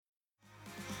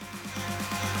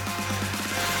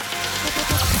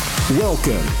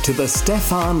Welcome to the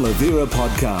Stefan Levera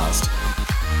podcast.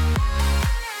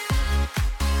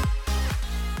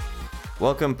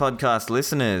 Welcome, podcast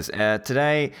listeners.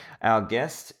 Today, our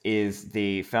guest is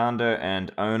the founder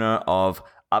and owner of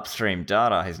Upstream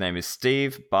Data. His name is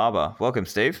Steve Barber. Welcome,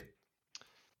 Steve.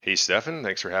 Hey, Stefan.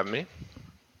 Thanks for having me.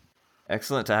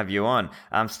 Excellent to have you on.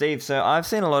 Steve, so I've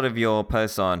seen a lot of your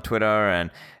posts on Twitter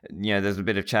and, there's a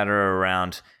bit of chatter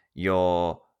around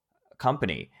your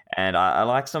company. And I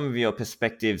like some of your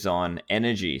perspectives on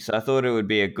energy. So I thought it would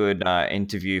be a good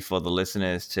interview for the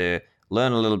listeners to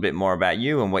learn a little bit more about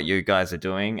you and what you guys are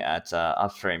doing at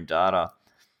Upstream Data.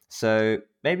 So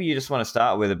maybe you just want to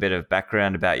start with a bit of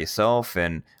background about yourself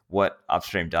and what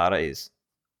Upstream Data is.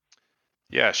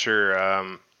 Yeah, sure.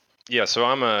 So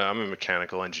I'm a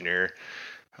mechanical engineer.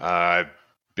 I've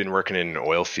been working in an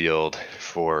oil field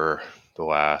for the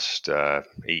last 8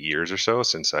 years or so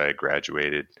since I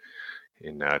graduated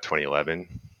in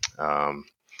 2011.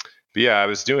 I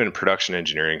was doing production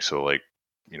engineering, so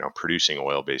producing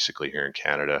oil basically here in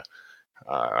Canada.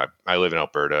 I live in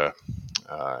Alberta,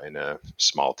 in a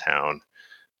small town.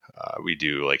 We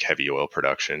do like heavy oil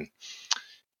production.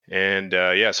 And so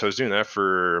I was doing that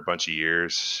for a bunch of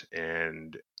years.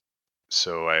 And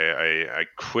so I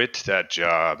quit that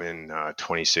job in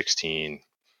 2016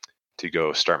 to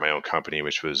go start my own company,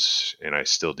 and I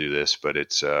still do this, but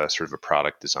it's sort of a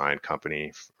product design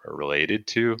company related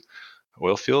to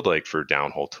oil field, like for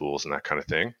downhole tools and that kind of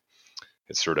thing.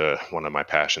 It's sort of one of my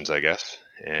passions, I guess.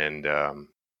 And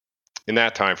in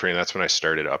that time frame, that's when I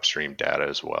started Upstream Data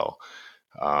as well.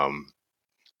 I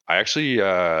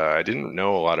didn't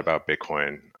know a lot about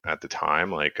Bitcoin at the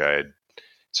time.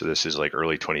 So this is like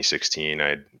early 2016.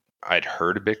 I'd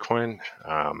heard of Bitcoin,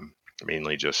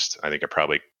 mainly just, I think I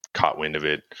probably caught wind of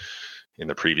it in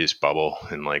the previous bubble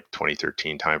in like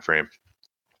 2013 timeframe,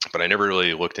 but I never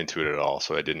really looked into it at all.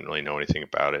 So I didn't really know anything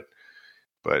about it.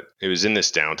 But it was in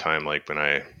this downtime, like when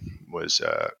I was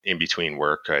in between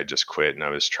work, I just quit and I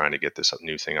was trying to get this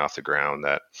new thing off the ground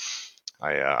that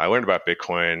I learned about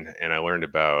Bitcoin, and I learned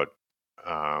about,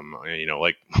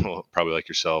 probably like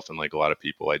yourself and like a lot of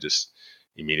people, I just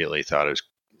immediately thought it was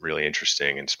really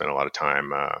interesting and spent a lot of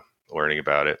time learning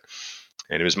about it.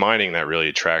 And it was mining that really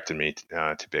attracted me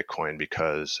to Bitcoin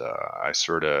because I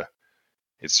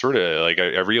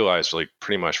realized like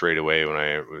pretty much right away when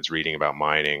I was reading about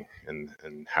mining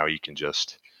and how you can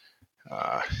just,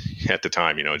 at the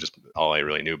time, just all I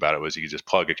really knew about it was you could just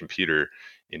plug a computer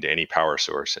into any power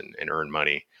source and earn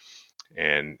money.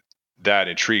 And that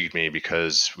intrigued me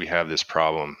because we have this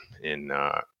problem in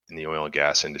the oil and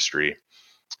gas industry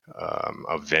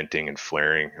of venting and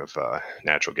flaring of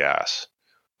natural gas.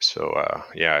 So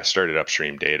I started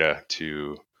Upstream Data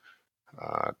to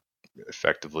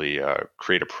effectively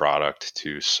create a product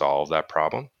to solve that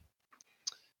problem.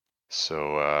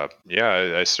 So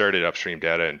I started Upstream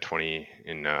Data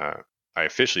I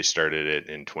officially started it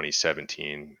in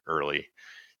 2017 early,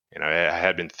 and I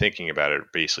had been thinking about it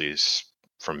basically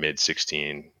from mid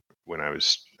 16 when I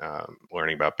was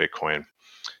learning about Bitcoin. It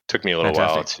took me a little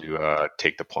while to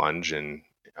take the plunge and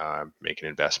make an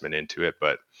investment into it,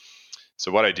 but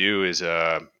so what I do is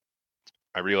I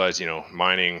realize,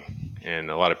 mining, and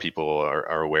a lot of people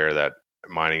are aware that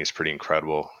mining is pretty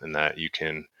incredible and that you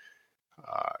can,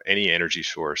 any energy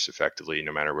source effectively,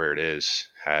 no matter where it is,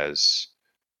 has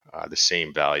the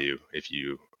same value if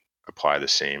you apply the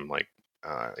same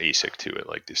ASIC to it,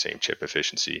 like the same chip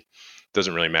efficiency. It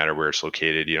doesn't really matter where it's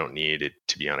located. You don't need it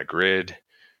to be on a grid.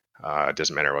 It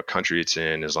doesn't matter what country it's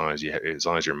in. As long as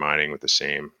you're mining with the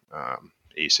same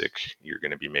ASIC, you're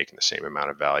going to be making the same amount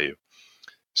of value.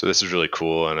 So this is really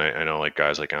cool, and I know like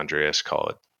guys like Andreas call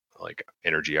it like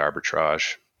energy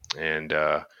arbitrage, and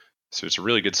so it's a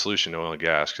really good solution to oil and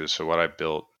gas. Because what I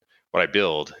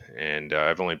build, and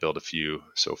I've only built a few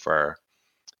so far,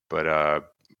 but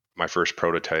my first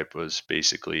prototype was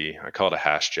basically, I call it a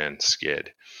HashGen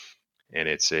skid, and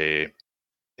it's a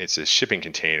shipping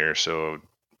container. So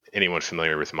anyone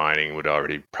familiar with mining would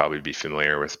already probably be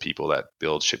familiar with people that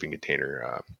build shipping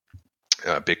container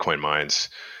Bitcoin mines.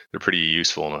 They're pretty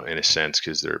useful in a sense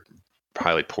because they're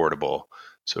highly portable.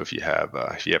 So if you have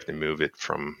to move it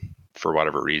for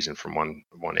whatever reason from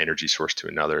one energy source to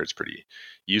another, it's pretty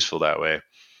useful that way.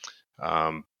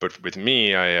 But with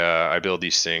me, I build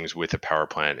these things with a power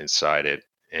plant inside it,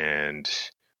 and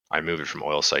I move it from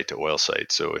oil site to oil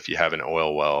site. So if you have an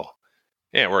oil well,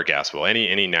 or a gas well,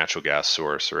 any natural gas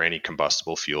source or any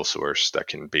combustible fuel source that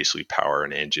can basically power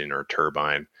an engine or a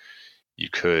turbine, you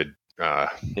could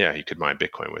mine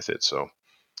Bitcoin with it. So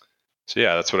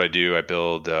that's what I do. I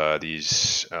build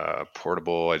these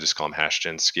portable, I just call them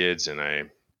HashGen skids, and I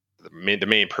the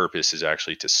main purpose is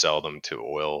actually to sell them to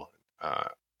oil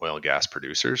and gas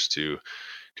producers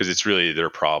because it's really their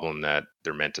problem that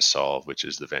they're meant to solve, which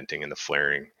is the venting and the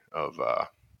flaring of well,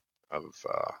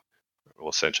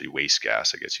 essentially waste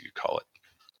gas, I guess you could call it.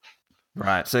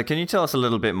 Right. So can you tell us a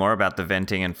little bit more about the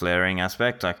venting and flaring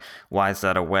aspect? Like, why is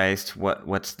that a waste?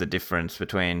 What's the difference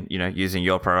between, using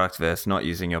your product versus not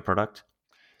using your product?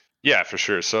 Yeah, for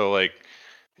sure. So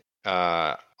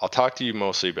I'll talk to you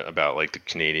mostly about like the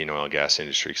Canadian oil and gas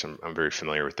industry because I'm very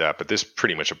familiar with that. But this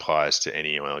pretty much applies to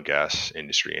any oil and gas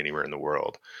industry anywhere in the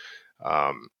world.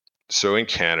 So in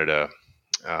Canada,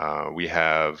 we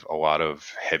have a lot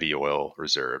of heavy oil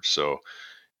reserves. So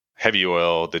heavy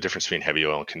oil, the difference between heavy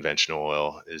oil and conventional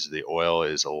oil is the oil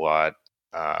is a lot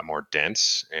more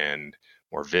dense and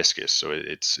more viscous. So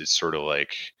it's sort of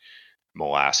like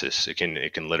molasses. It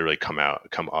can literally come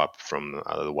up from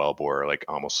the wellbore like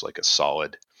almost like a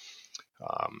solid.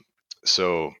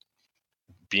 So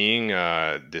being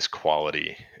this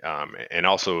quality, and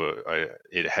also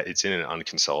it's in an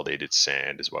unconsolidated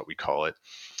sand is what we call it.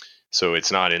 So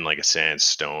it's not in like a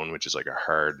sandstone, which is like a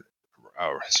hard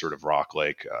sort of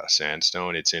rock-like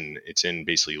sandstone. It's in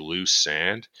basically loose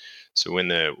sand. So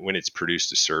when it's produced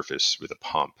to surface with a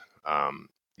pump,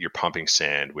 you're pumping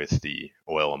sand with the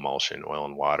oil emulsion, oil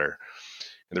and water.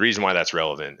 And the reason why that's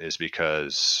relevant is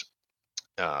because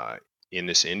in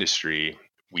this industry,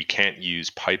 we can't use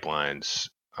pipelines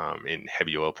in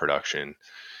heavy oil production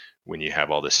when you have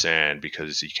all the sand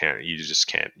because you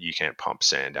can't pump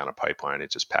sand down a pipeline. It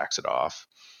just packs it off.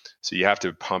 So you have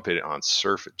to pump it on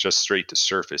surface, just straight to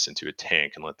surface into a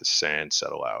tank and let the sand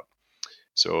settle out.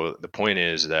 So the point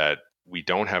is that we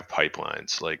don't have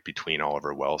pipelines like between all of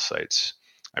our well sites.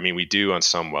 I mean, we do on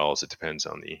some wells. It depends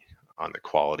on the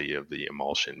quality of the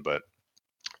emulsion, but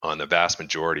on the vast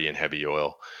majority in heavy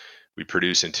oil, we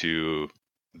produce into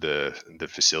the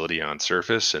facility on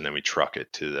surface, and then we truck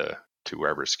it to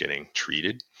wherever it's getting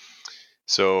treated.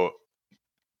 So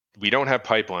we don't have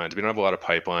pipelines. We don't have a lot of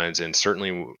pipelines, and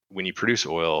certainly when you produce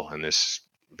oil, and this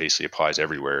basically applies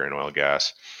everywhere in oil and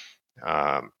gas,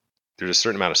 there's a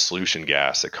certain amount of solution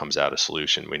gas that comes out of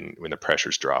solution when the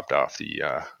pressure's dropped off the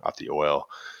oil.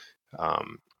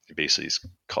 It basically is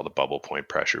called the bubble point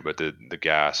pressure, but the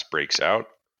gas breaks out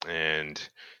and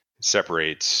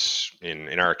separates.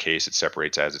 In our case, it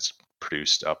separates as it's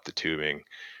produced up the tubing.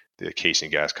 The casing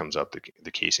gas comes up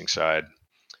the casing side,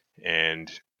 and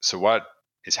so what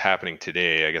is happening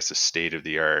today, I guess the state of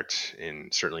the art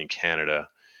certainly in Canada,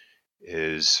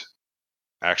 is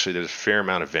actually there's a fair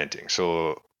amount of venting.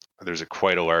 So there's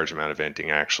quite a large amount of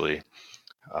venting actually.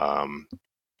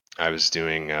 I was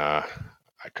doing I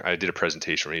did a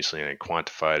presentation recently and I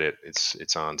quantified it.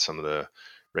 It's on some of the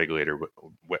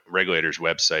regulators'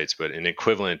 websites, but an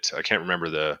equivalent, I can't remember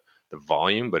the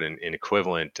volume, but an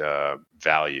equivalent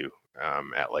value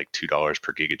at like $2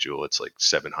 per gigajoule, it's like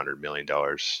 $700 million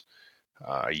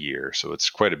a year. So it's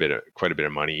quite a bit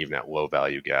of money, even at low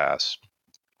value gas.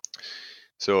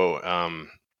 So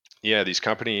these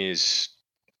companies,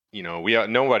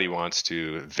 nobody wants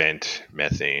to vent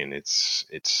methane. It's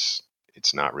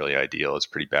not really ideal. It's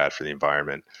pretty bad for the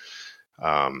environment.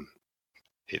 To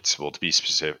be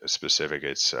specific,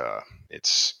 it's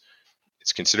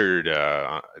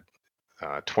considered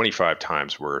 25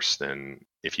 times worse than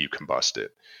if you combust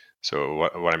it. So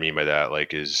what I mean by that,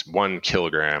 is 1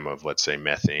 kilogram of, let's say,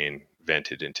 methane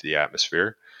vented into the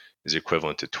atmosphere is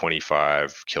equivalent to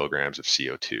 25 kilograms of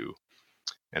CO2.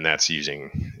 And that's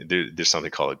there's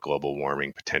something called a global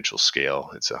warming potential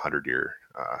scale. It's a 100-year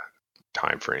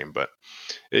time frame, but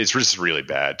it's just really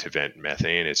bad to vent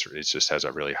methane. It just has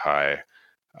a really high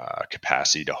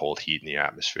capacity to hold heat in the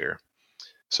atmosphere.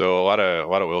 So a lot of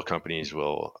oil companies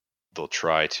they'll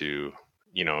try to,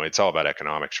 it's all about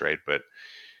economics, right? But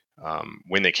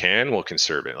when they can, we'll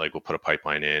conserve it. Like we'll put a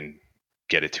pipeline in,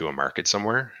 get it to a market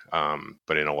somewhere.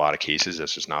 But in a lot of cases,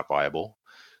 that's just not viable.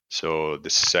 So the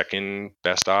second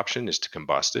best option is to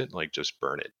combust it, like just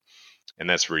burn it. And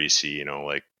that's where you see,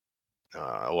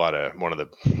 a lot of one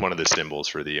of the symbols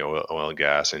for the oil and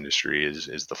gas industry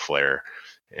is the flare.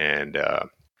 And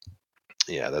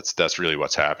that's really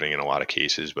what's happening in a lot of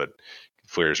cases. But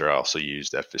flares are also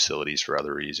used at facilities for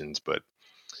other reasons. But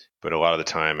a lot of the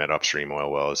time at upstream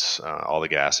oil wells, all the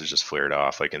gas is just flared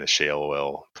off, like in the shale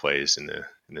oil plays in the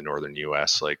northern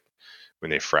U.S. Like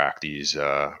when they frack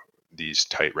these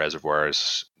tight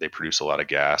reservoirs, they produce a lot of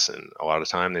gas, and a lot of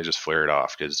time they just flare it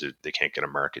off because they can't get a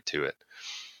market to it.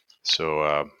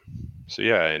 So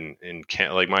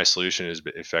like my solution is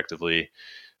effectively,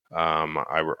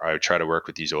 I try to work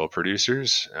with these oil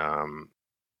producers, and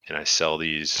I sell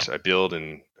these. I build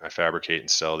and I fabricate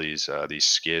and sell these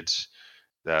skids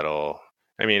that'll,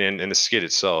 I mean, and the skid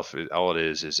itself, all it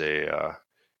is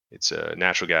it's a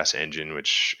natural gas engine,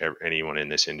 which anyone in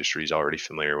this industry is already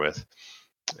familiar with.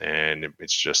 And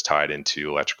it's just tied into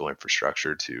electrical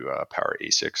infrastructure to power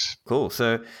ASICs. Cool.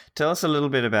 So tell us a little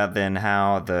bit about then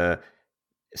how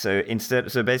so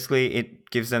basically it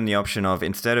gives them the option of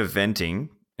instead of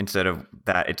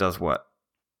that, it does what?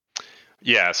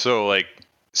 Yeah.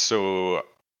 So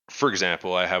for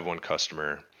example, I have one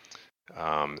customer.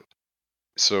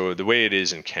 So the way it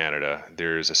is in Canada,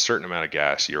 there's a certain amount of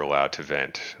gas you're allowed to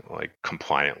vent, like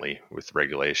compliantly with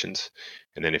regulations.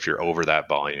 And then if you're over that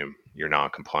volume, you're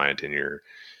non-compliant, and you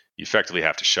effectively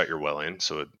have to shut your well in.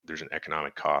 So there's an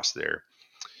economic cost there.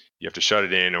 You have to shut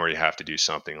it in, or you have to do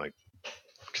something like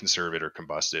conserve it or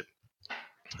combust it.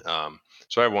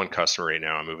 So I have one customer right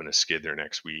now. I'm moving a skid there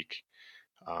next week.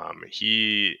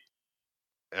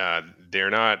 They're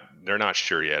not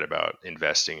sure yet about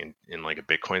investing in like a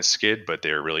Bitcoin skid, but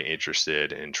they're really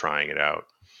interested in trying it out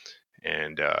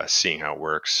and seeing how it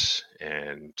works,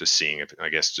 and just seeing if, I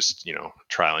guess, just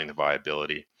trialing the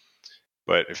viability.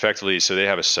 But effectively, so they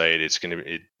have a site.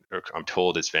 I'm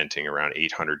told it's venting around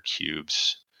 800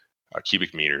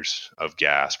 cubic meters of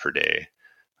gas per day.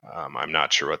 I'm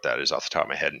not sure what that is off the top of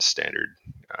my head in standard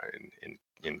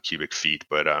in cubic feet,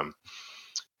 but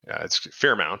it's a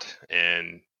fair amount,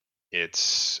 and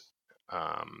it's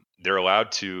they're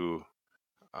allowed to.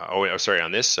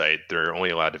 On this site, they're only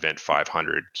allowed to vent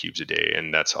 500 cubes a day,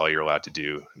 and that's all you're allowed to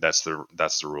do. That's the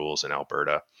rules in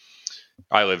Alberta.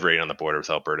 I live right on the border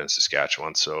with Alberta and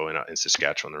Saskatchewan, so in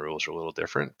Saskatchewan the rules are a little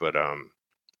different. But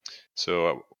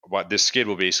what this skid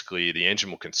will basically, the engine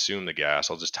will consume the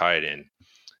gas. I'll just tie it in.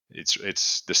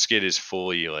 It's the skid is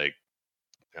fully like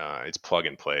it's plug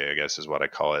and play, I guess is what I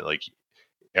call it. Like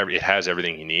it has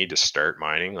everything you need to start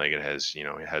mining. Like it has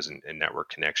a network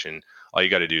connection. All you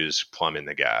got to do is plumb in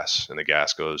the gas, and the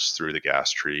gas goes through the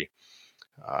gas tree.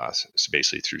 So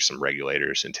basically through some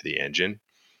regulators into the engine.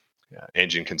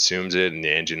 Engine consumes it, and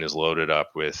the engine is loaded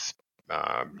up with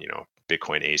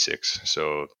Bitcoin ASICs.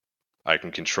 So I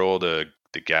can control the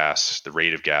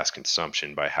rate of gas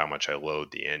consumption by how much I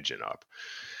load the engine up.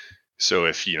 So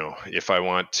if I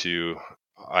want to,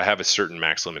 I have a certain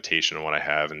max limitation on what I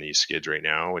have in these skids right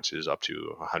now, which is up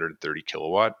to 130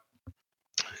 kilowatt.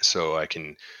 So I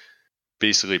can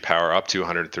basically power up to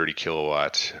 130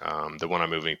 kilowatt. The one I'm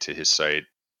moving to his site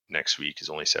next week is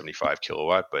only 75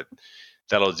 kilowatt, but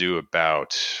that'll do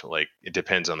about, like, it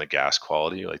depends on the gas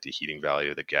quality, like the heating value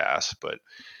of the gas, but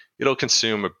it'll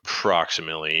consume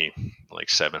approximately like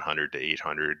 700 to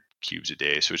 800 cubes a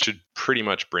day. So it should pretty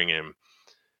much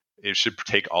it should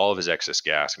take all of his excess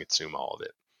gas and consume all of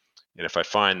it. And if I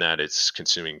find that it's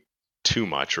consuming too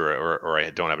much, or I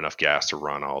don't have enough gas to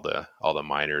run all the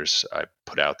miners I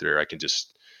put out there, I can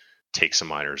just take some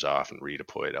miners off and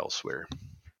redeploy it elsewhere.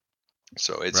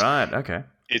 So it's right. Okay.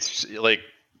 It's like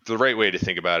the right way to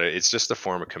think about it. It's just a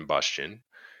form of combustion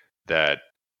that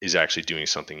is actually doing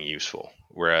something useful.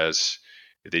 Whereas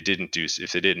if they didn't do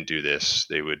this,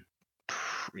 they would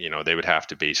have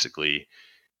to basically,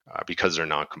 because they're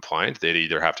non-compliant, they'd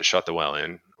either have to shut the well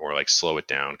in or like slow it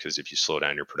down, because if you slow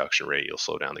down your production rate, you'll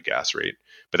slow down the gas rate.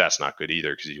 But that's not good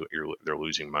either, because they're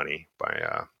losing money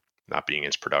by not being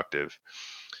as productive.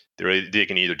 They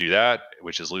can either do that,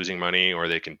 which is losing money, or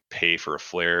they can pay for a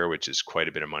flare, which is quite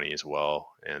a bit of money as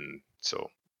well. And so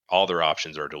all their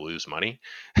options are to lose money.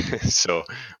 So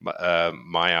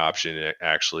my option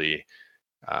actually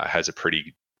has a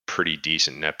pretty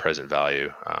decent net present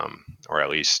value, or at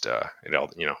least it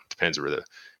all depends where the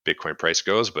Bitcoin price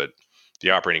goes, but the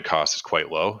operating cost is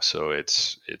quite low, so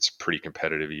it's pretty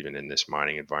competitive even in this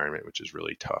mining environment, which is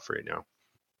really tough right now.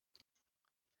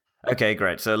 Okay,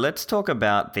 great. So let's talk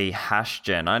about the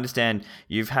HashGen. I understand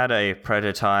you've had a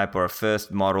prototype or a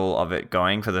first model of it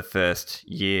going for the first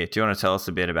year. Do you want to tell us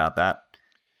a bit about that?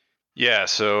 Yeah,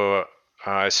 so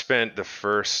I spent the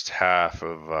first half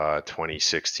of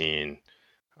 2016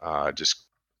 just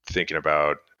thinking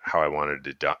about how I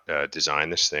wanted to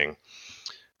design this thing.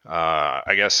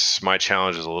 I guess my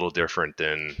challenge is a little different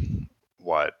than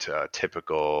what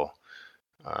typical,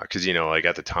 because like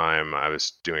at the time I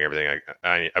was doing everything.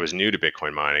 I was new to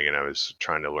Bitcoin mining, and I was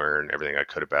trying to learn everything I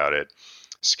could about it,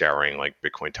 scouring like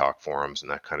Bitcoin talk forums and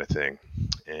that kind of thing.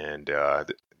 And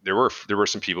there were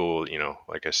some people,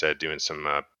 like I said, doing some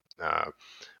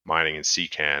mining in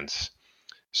CCANs.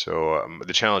 So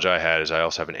the challenge I had is I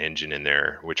also have an engine in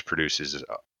there which produces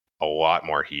a lot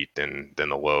more heat than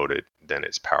the load than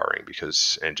it's powering,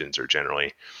 because engines are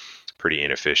generally pretty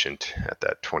inefficient at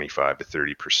that 25 to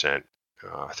 30%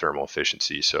 thermal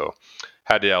efficiency. So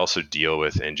had to also deal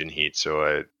with engine heat.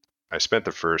 So I spent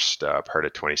the first part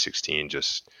of 2016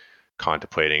 just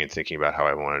contemplating and thinking about how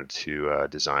I wanted to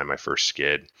design my first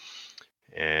skid.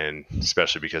 And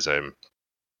especially because I'm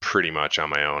pretty much on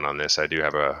my own on this. I do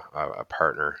have a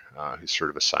partner who's sort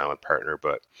of a silent partner,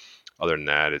 but other than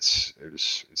that, it's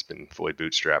been fully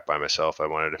bootstrapped by myself. I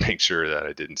wanted to make sure that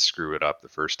I didn't screw it up the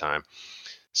first time.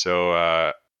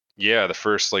 So yeah, the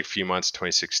first like few months,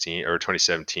 2016 or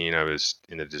 2017, I was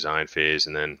in the design phase,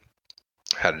 and then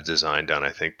had a design done,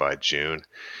 I think, by June,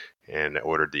 and I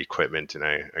ordered the equipment, and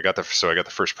I got the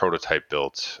first prototype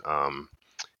built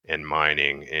and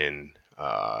mining in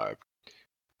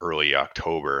early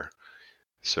October.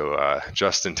 So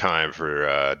just in time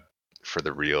for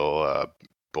the real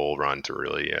bull run to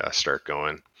really start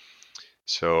going.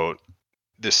 So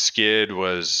the skid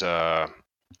was I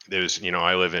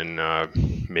live in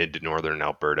mid to northern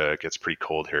Alberta. It gets pretty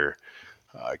cold here.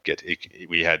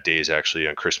 We had days actually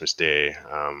on Christmas Day.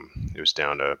 It was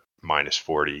down to minus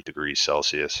 40 degrees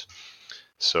Celsius.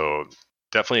 So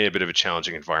definitely a bit of a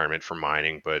challenging environment for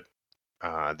mining, but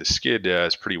the skid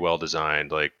is pretty well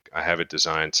designed. Like I have it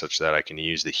designed such that I can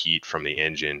use the heat from the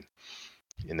engine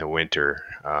in the winter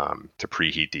to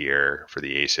preheat the air for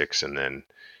the ASICs, and then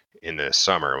in the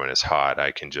summer when it's hot,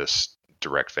 I can just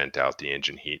direct vent out the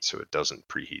engine heat so it doesn't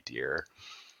preheat the air.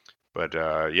 But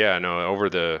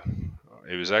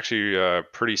it was actually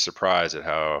pretty surprised at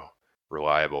how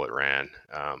reliable it ran.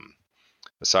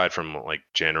 Aside from like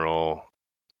general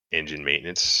engine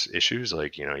maintenance issues,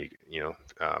 like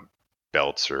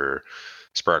belts or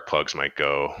spark plugs might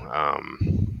go,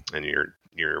 and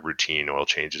your routine oil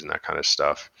changes and that kind of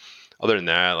stuff. Other than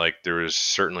that, like there was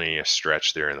certainly a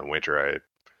stretch there in the winter. I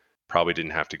probably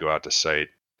didn't have to go out to site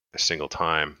a single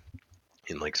time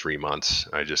in like 3 months.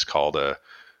 I just called a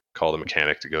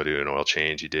mechanic to go do an oil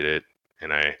change. He did it,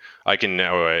 and I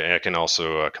can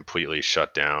also completely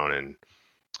shut down and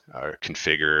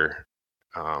configure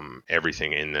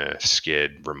everything in the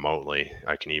skid remotely.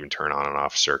 I can even turn on and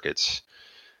off circuits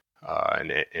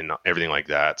and everything like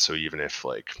that. So even if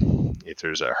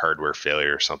there's a hardware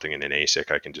failure or something in an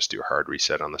ASIC, I can just do a hard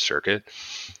reset on the circuit.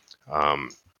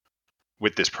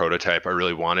 With this prototype, I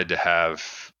really wanted to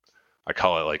have, I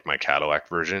call it like my Cadillac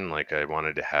version. Like I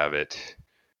wanted to have it,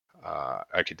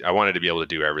 I wanted to be able to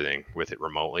do everything with it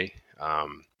remotely.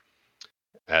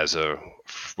 As a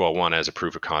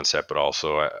proof of concept, but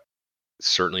also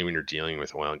certainly when you're dealing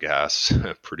with oil and gas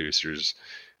producers,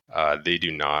 they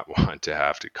do not want to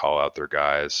have to call out their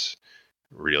guys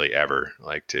really ever,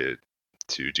 like to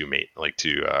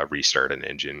restart an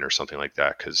engine or something like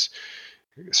that. Because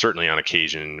certainly on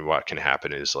occasion, what can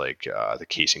happen is like the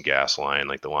casing gas line,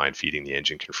 like the line feeding the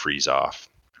engine, can freeze off,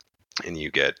 and you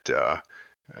get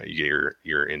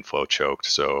your inflow choked,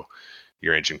 so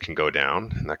your engine can go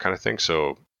down and that kind of thing.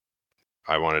 So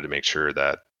I wanted to make sure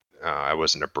that I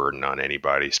wasn't a burden on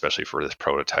anybody, especially for this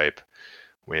prototype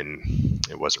when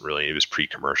it was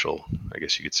pre-commercial, I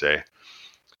guess you could say.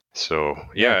 So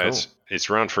yeah, cool. It's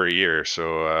around for a year.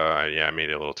 So I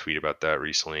made a little tweet about that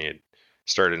recently. It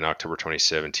started in October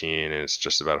 2017, and it's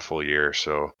just about a full year.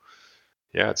 So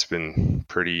yeah, it's been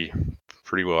pretty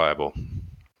reliable.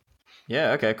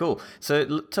 Yeah. Okay. Cool.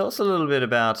 So tell us a little bit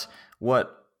about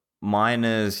what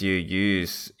miners you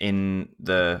use in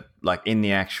the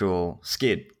actual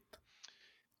skid.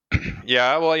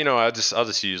 Yeah, well, I'll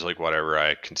just use like whatever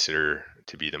I consider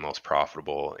to be the most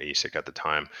profitable ASIC at the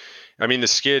time. I mean, the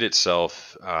skid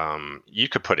itself, you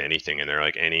could put anything in there,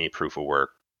 like any proof of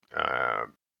work,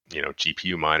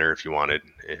 GPU miner if you wanted.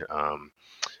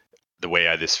 The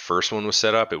way this first one was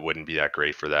set up, it wouldn't be that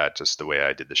great for that. Just the way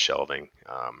I did the shelving,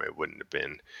 it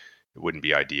wouldn't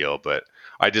be ideal. But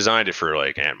I designed it for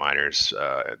like Antminers,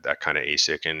 that kind of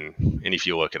ASIC, and if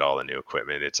you look at all the new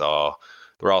equipment,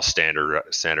 they're all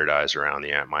standardized around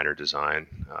the Antminer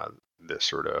design,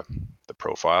 the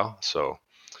profile. So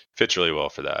fits really well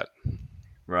for that.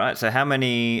 Right. So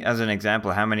as an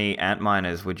example, how many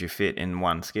Antminers would you fit in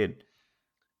one skid?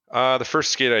 The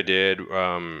first skid I did,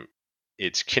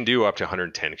 it can do up to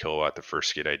 110 kilowatt. The first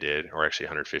skid I did, or actually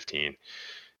 115.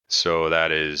 So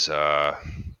that is, what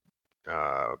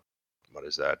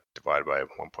is that divided by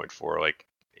 1.4? Like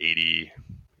 80,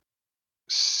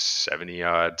 70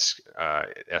 odds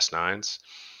S9s.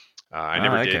 I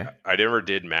never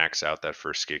did max out that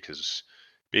first skid because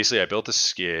basically I built a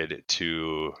skid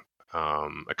to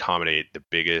accommodate the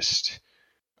biggest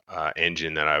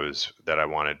engine that I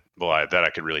wanted, that I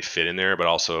could really fit in there. But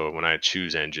also when I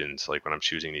choose engines, like when I'm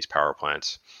choosing these power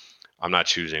plants, I'm not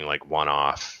choosing like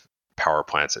one-off power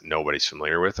plants that nobody's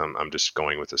familiar with. I'm just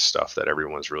going with the stuff that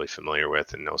everyone's really familiar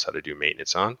with and knows how to do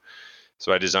maintenance on.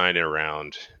 So I designed it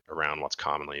around what's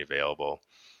commonly available.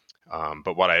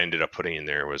 But what I ended up putting in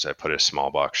there was I put a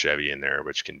small box Chevy in there,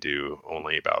 which can do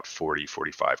only about 40,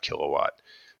 45 kilowatt.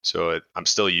 So I'm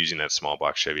still using that small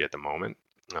box Chevy at the moment.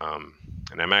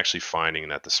 And I'm actually finding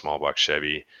that the small box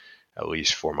Chevy, at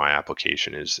least for my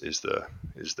application, is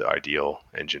the ideal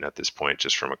engine at this point,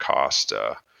 just from a cost,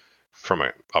 from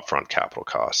an upfront capital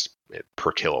cost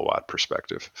per kilowatt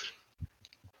perspective.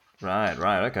 Right,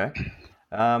 okay.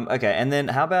 Okay, and then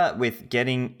how about with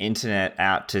getting internet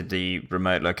out to the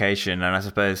remote location? And I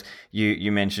suppose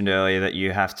you mentioned earlier that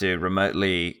you have to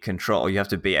remotely control, you have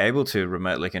to be able to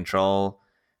remotely control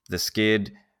the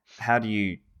skid. How do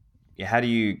you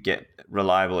get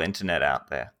reliable internet out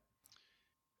there?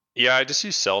 Yeah, I just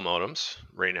use cell modems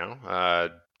right now.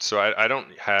 So I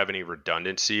don't have any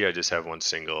redundancy. I just have one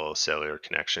single cellular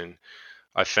connection.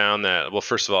 I found that, well,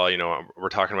 first of all, we're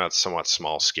talking about somewhat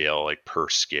small scale, like per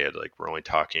skid. Like we're only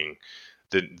talking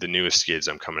the newest skids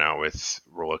I'm coming out with.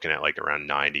 We're looking at like around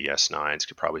 90 S9s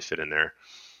could probably fit in there,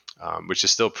 which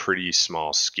is still pretty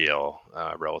small scale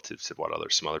relative to what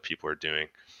some other people are doing.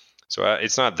 So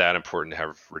it's not that important to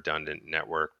have redundant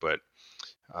network, but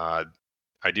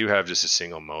I do have just a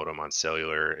single modem on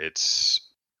cellular. It's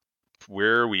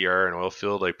where we are in oil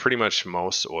field, like pretty much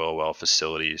most oil well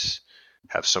facilities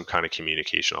have some kind of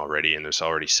communication already, and there's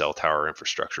already cell tower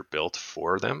infrastructure built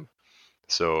for them.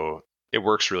 So it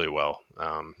works really well.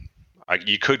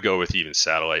 You could go with even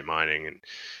satellite mining, and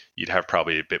you'd have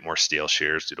probably a bit more stale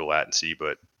shares due to latency,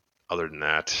 but other than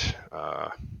that,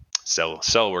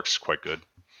 cell works quite good.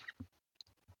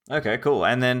 Okay, cool.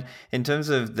 And then in terms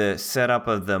of the setup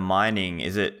of the mining,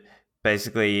 is it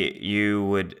basically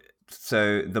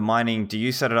so the mining, do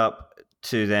you set it up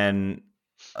to then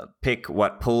pick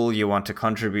what pool you want to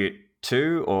contribute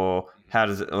to, or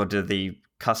or do the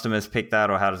customers pick that,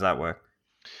 or how does that work?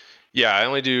 Yeah, I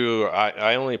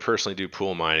only personally do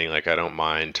pool mining. Like I don't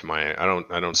mine to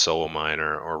I don't solo mine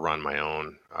or run my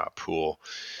own pool.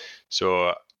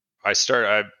 So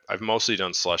I've mostly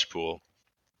done slush pool,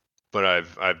 but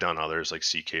I've done others like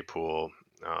CK pool,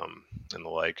 and the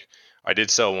like. I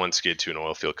did sell one skid to an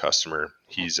oil field customer.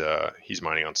 He's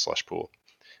mining on slush pool.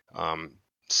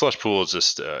 Slush pool is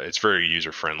just it's very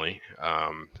user friendly,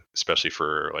 especially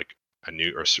for like a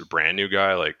new or brand new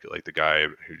guy, like the guy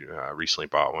who recently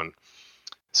bought one.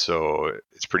 So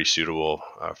it's pretty suitable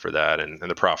for that, and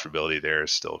the profitability there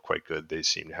is still quite good. They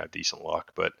seem to have decent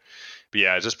luck, but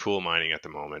yeah, just pool mining at the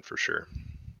moment for sure.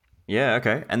 Yeah,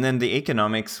 okay. And then the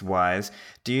economics wise,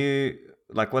 do you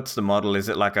what's the model? Is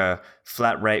it like a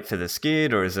flat rate for the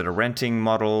skid, or is it a renting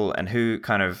model? And who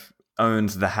kind of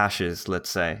owns the hashes, let's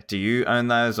say? Do you own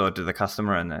those, or do the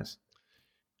customer own those?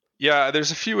 Yeah,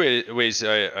 there's a few ways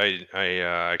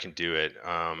I can do it.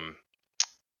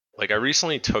 Like I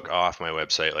recently took off my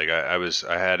website. Like I was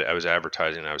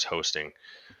advertising, I was hosting.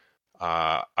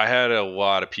 I had a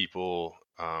lot of people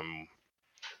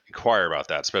inquire about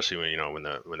that, especially when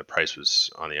the price was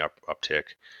on the uptick.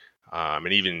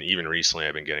 And even recently,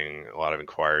 I've been getting a lot of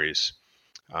inquiries.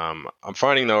 I'm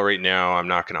finding though right now I'm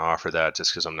not going to offer that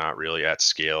just because I'm not really at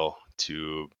scale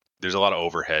to. There's a lot of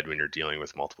overhead when you're dealing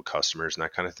with multiple customers and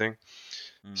that kind of thing.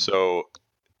 So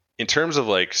in terms of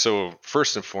so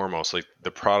first and foremost, like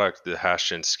the product, the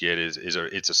HashGen skid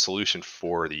it's a solution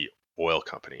for the oil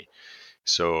company.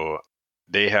 So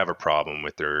they have a problem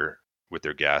with their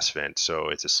gas vent. So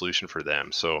it's a solution for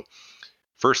them. So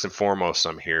first and foremost,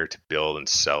 I'm here to build and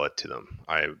sell it to them.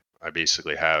 I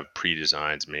basically have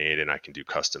pre-designs made and I can do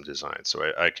custom designs.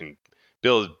 So I can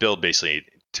build basically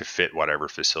to fit whatever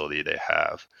facility they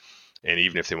have. And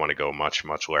even if they want to go much,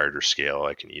 much larger scale,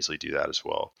 I can easily do that as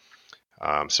well.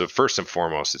 So first and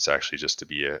foremost, it's actually just to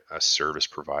be a service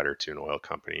provider to an oil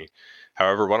company.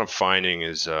 However, what I'm finding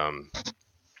is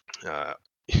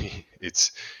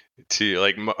it's to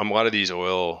like a lot of these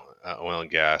oil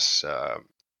and gas, a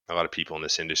lot of people in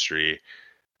this industry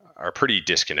are pretty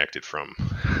disconnected from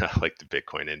like the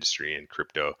Bitcoin industry and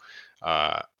crypto.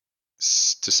 To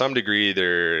some degree,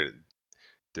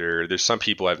 there's some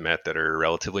people I've met that are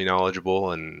relatively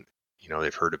knowledgeable and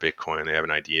they've heard of Bitcoin, they have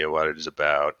an idea what it is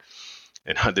about,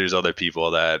 and there's other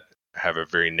people that have a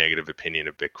very negative opinion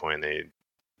of Bitcoin.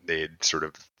 They sort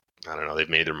of, I don't know, they've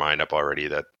made their mind up already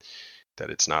that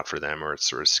it's not for them or it's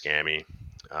sort of scammy.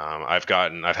 I've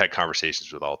had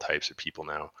conversations with all types of people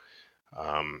now.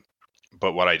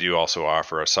 But what I do also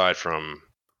offer, aside from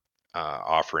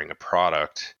offering a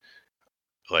product,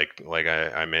 like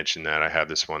I mentioned that I have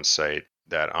this one site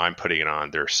that I'm putting it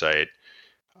on their site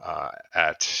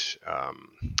at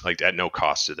at no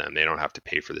cost to them. They don't have to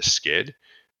pay for the skid,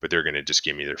 but they're going to just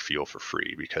give me their fuel for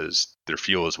free because their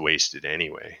fuel is wasted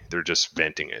anyway. They're just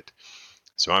venting it.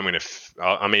 So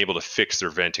I'm able to fix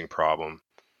their venting problem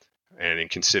And in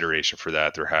consideration for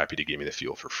that, they're happy to give me the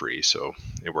fuel for free. So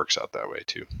it works out that way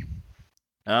too.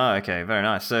 Oh, okay, very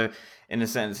nice. So, in a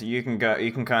sense, you can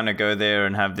kind of go there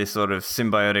and have this sort of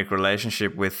symbiotic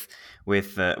relationship with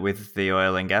the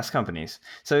oil and gas companies.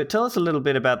 So, tell us a little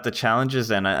bit about the challenges.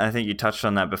 Then, I think you touched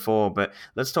on that before, but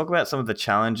let's talk about some of the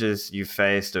challenges you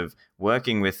faced of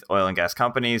working with oil and gas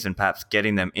companies and perhaps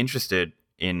getting them interested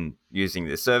in using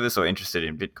this service or interested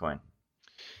in Bitcoin.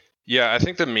 Yeah, I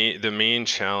think the main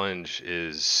challenge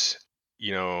is,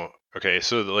 okay,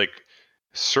 so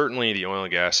certainly the oil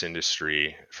and gas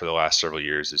industry for the last several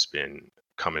years has been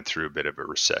coming through a bit of a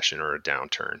recession or a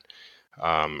downturn.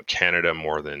 Canada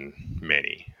more than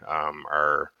many.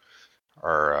 Our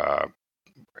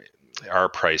our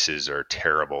prices are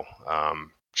terrible,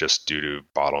 just due to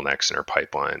bottlenecks in our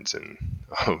pipelines and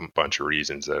a bunch of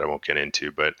reasons that I won't get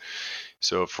into. But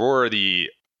so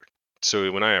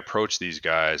when I approach these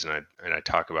guys and I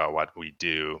talk about what we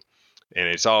do, and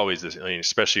it's always this,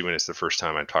 especially when it's the first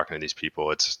time I'm talking to these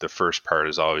people, it's the first part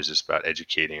is always just about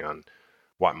educating on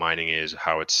what mining is,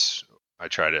 how it's. I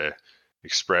try to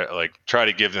try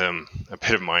to give them a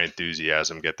bit of my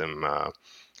enthusiasm, get them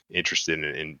interested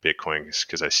in Bitcoin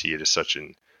because I see it as such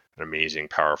an amazing,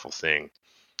 powerful thing.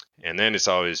 And then it's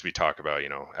always we talk about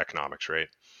economics, right?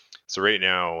 So right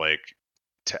now,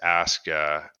 to ask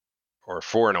or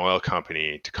for an oil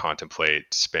company to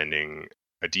contemplate spending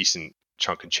a decent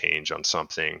chunk of change on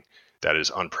something that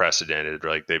is unprecedented,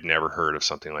 like they've never heard of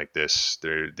something like this.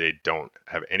 They don't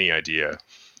have any idea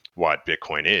what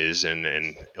Bitcoin is, and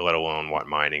let alone what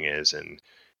mining is, and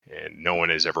no one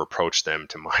has ever approached them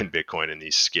to mine Bitcoin in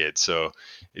these skids. So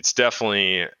it's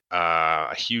definitely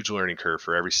a huge learning curve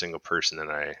for every single person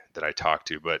that I talk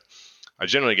to. But I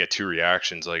generally get two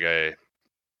reactions. Like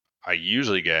I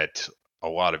usually get a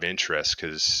lot of interest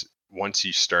because once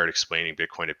you start explaining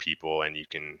Bitcoin to people and you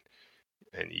can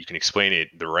explain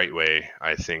it the right way,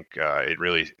 I think it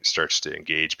really starts to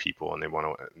engage people, and they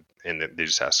want to, and they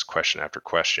just ask question after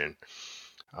question.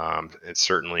 It's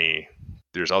certainly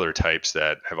there's other types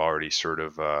that have already sort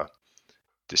of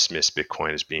dismissed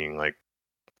Bitcoin as being like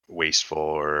wasteful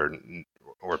or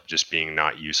just being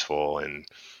not useful and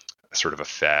sort of a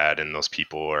fad, and those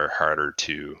people are harder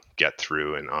to get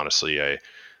through. And honestly, I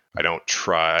don't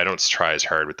try as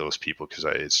hard with those people because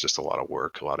it's just a lot of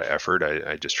work, a lot of effort.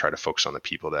 I just try to focus on the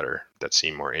people that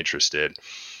seem more interested.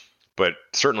 But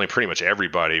certainly, pretty much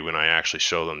everybody, when I actually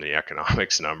show them the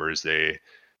economics numbers, they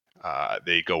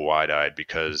go wide-eyed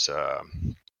because the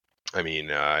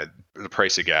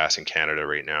price of gas in Canada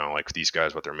right now, like these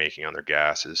guys, what they're making on their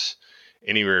gas is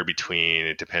anywhere between,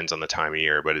 it depends on the time of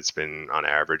year, but it's been on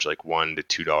average like $1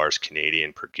 to $2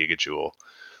 Canadian per gigajoule,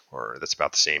 or that's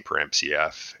about the same per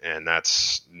MCF. And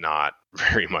that's not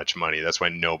very much money. That's why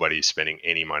nobody's spending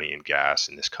any money in gas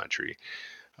in this country.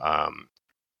 And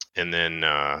then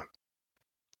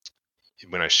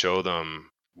when I show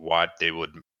them what they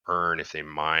would earn if they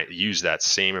use that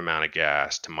same amount of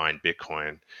gas to mine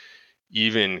Bitcoin,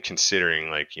 even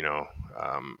considering a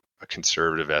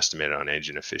conservative estimate on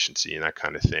engine efficiency and that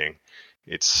kind of thing,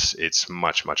 it's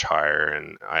much, much higher.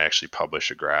 And I actually publish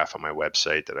a graph on my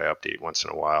website that I update once in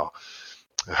a while.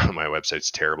 My website's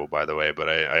terrible, by the way, but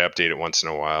I update it once in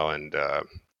a while, and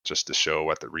just to show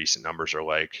what the recent numbers are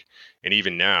like. And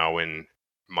even now, when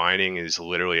mining is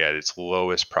literally at its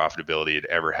lowest profitability it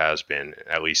ever has been,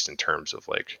 at least in terms of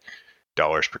like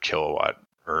dollars per kilowatt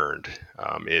earned,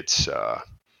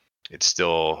 it's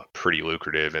still pretty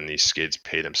lucrative, and these skids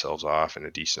pay themselves off in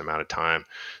a decent amount of time,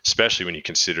 especially when you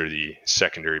consider the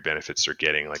secondary benefits they're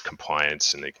getting, like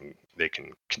compliance, and they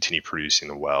can continue producing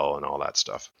the well and all that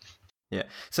stuff. Yeah.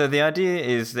 So the idea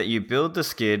is that you build the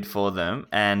skid for them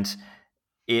and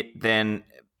it then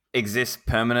exists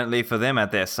permanently for them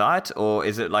at their site, or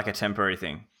is it like a temporary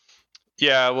thing?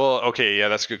 Yeah, well, okay, yeah,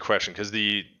 that's a good question, because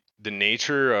the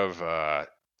nature of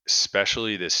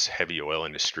especially this heavy oil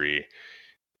industry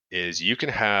is you can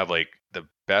have like the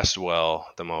best well,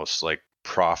 the most like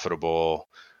profitable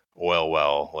oil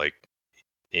well, like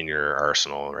in your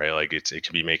arsenal, right? Like it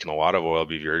could be making a lot of oil,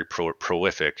 be very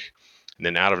prolific, and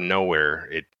then out of nowhere,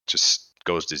 it just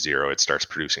goes to zero. It starts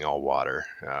producing all water.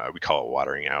 We call it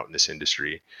watering out in this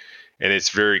industry, and it's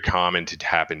very common to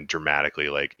happen dramatically,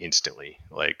 like instantly.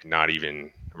 Like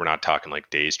we're not talking like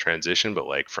days transition, but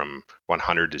like from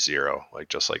 100 to zero, like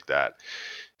just like that.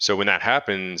 So when that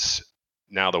happens,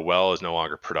 now the well is no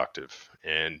longer productive,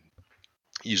 and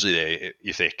usually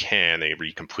if they can, they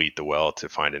recomplete the well to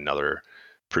find another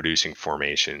producing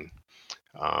formation.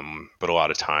 But a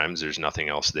lot of times there's nothing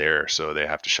else there, so they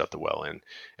have to shut the well in.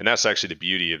 And that's actually the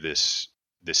beauty of this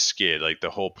skid. Like the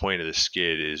whole point of the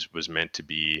skid was meant to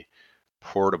be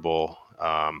portable,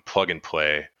 plug and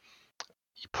play.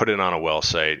 You put it on a well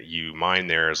site, you mine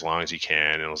there as long as you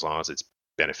can and as long as it's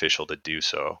beneficial to do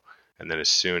so. And then as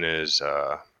soon as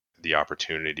the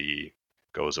opportunity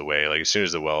goes away, like as soon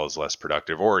as the well is less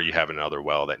productive or you have another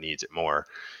well that needs it more,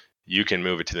 you can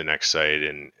move it to the next site.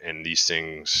 And these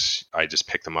things, I just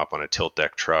pick them up on a tilt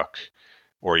deck truck,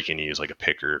 or you can use like a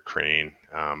picker crane.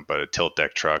 But a tilt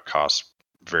deck truck costs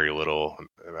very little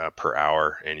per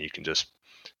hour, and you can just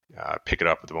pick it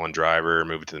up with one driver,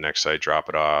 move it to the next site, drop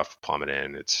it off, plumb it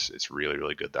in. It's really,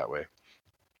 really good that way.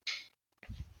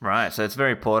 Right, so it's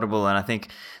very portable, and I think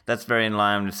that's very in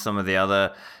line with some of the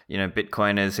other,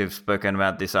 Bitcoiners who've spoken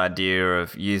about this idea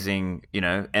of using,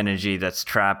 energy that's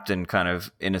trapped and kind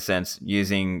of, in a sense,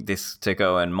 using this to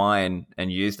go and mine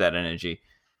and use that energy.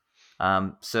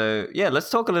 So yeah, let's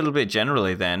talk a little bit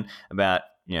generally then about,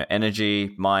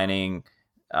 energy mining.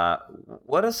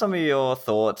 What are some of your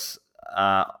thoughts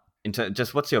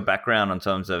just what's your background in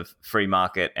terms of free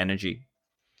market energy?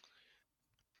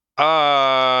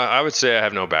 I would say I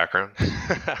have no background.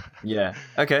 Yeah.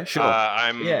 Okay. Sure.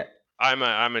 Yeah. I'm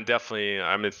a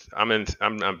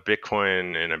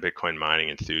Bitcoin and a Bitcoin mining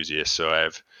enthusiast. So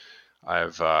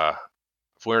I've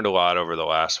learned a lot over the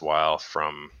last while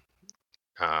from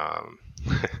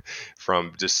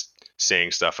from just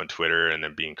saying stuff on Twitter and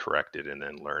then being corrected and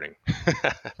then learning.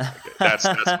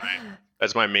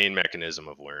 That's my main mechanism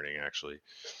of learning, actually.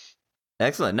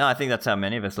 Excellent. No, I think that's how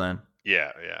many of us learn.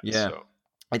 Yeah. So.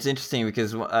 It's interesting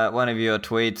because one of your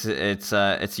tweets,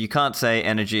 it's you can't say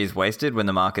energy is wasted when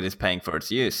the market is paying for its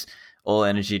use. All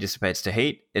energy dissipates to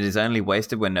heat. It is only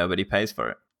wasted when nobody pays for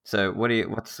it. So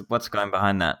what's going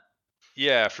behind that?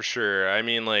 Yeah, for sure. I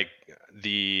mean, like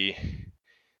the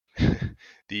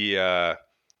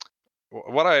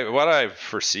what I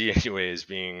foresee anyway is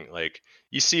being like,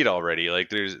 you see it already. Like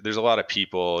there's a lot of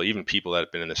people, even people that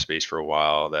have been in the space for a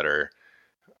while, that are,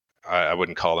 I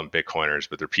wouldn't call them Bitcoiners,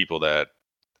 but they're people that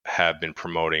have been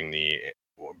promoting the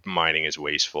mining is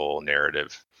wasteful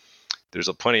narrative. There's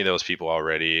plenty of those people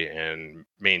already, and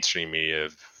mainstream media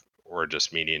or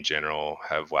just media in general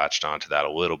have latched onto that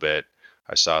a little bit.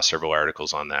 I saw several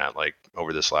articles on that, like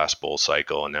over this last bull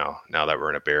cycle, and now that we're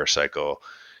in a bear cycle,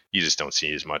 you just don't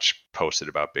see as much posted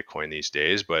about Bitcoin these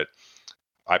days. But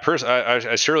I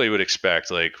surely would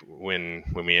expect, like when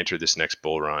we enter this next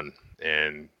bull run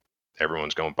and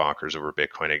everyone's going bonkers over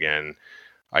Bitcoin again,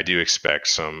 I do expect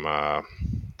some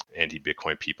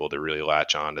anti-Bitcoin people to really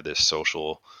latch on to this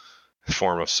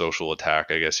form of social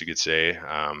attack, I guess you could say.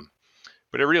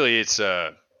 But it's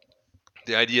the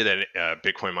idea that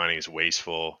Bitcoin mining is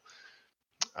wasteful.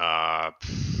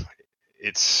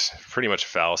 It's pretty much a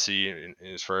fallacy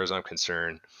as far as I'm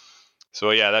concerned.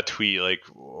 So yeah, that tweet, like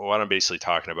what I'm basically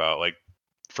talking about, like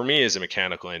for me as a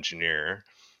mechanical engineer,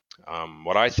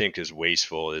 what I think is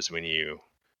wasteful is when you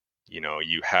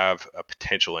have a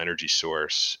potential energy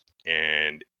source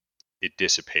and it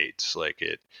dissipates.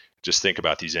 Just think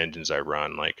about these engines I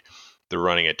run, like they're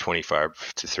running at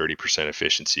 25 to 30%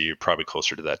 efficiency, probably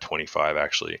closer to that 25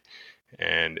 actually.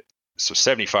 And so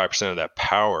 75% of that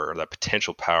power, that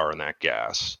potential power in that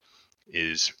gas,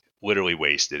 is literally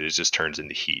wasted. It just turns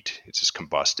into heat. It's just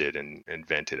combusted and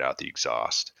vented out the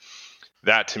exhaust.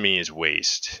 That to me is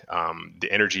waste.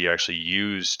 The energy actually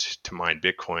used to mine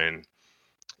Bitcoin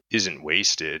isn't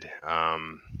wasted,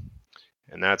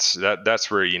 and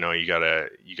that's where you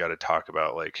gotta talk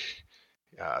about like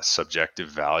subjective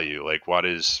value. Like what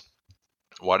is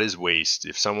waste?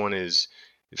 If someone is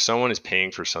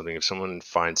paying for something, if someone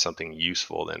finds something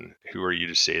useful, then who are you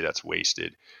to say that's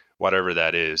wasted? Whatever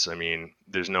that is. I mean,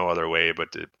 there's no other way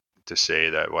but to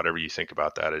say that whatever you think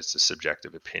about that is a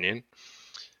subjective opinion.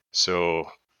 So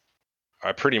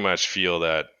I pretty much feel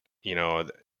that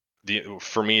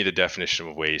for me, the definition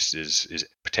of waste is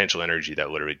potential energy that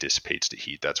literally dissipates to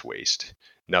heat. That's waste.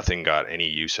 Nothing got any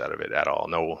use out of it at all.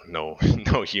 No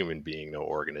human being, no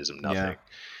organism, nothing. Yeah.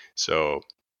 So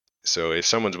if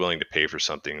someone's willing to pay for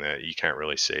something, that you can't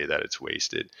really say that it's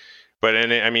wasted. But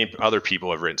I mean, other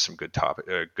people have written some good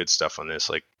stuff on this,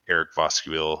 like Eric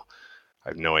Voskuil. I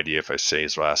have no idea if I say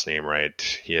his last name right.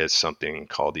 He has something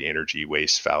called the energy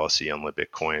waste fallacy on the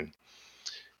Bitcoin.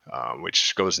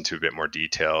 Which goes into a bit more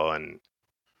detail, and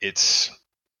I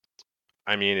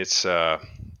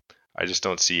just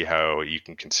don't see how you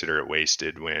can consider it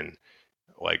wasted when,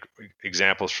 like,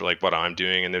 examples for like what I'm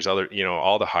doing, and there's other,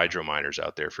 all the hydro miners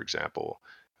out there, for example,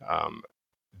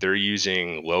 they're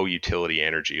using low utility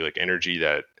energy, like energy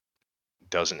that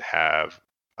doesn't have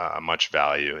much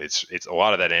value. It's a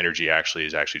lot of that energy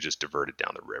is actually just diverted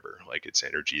down the river, like it's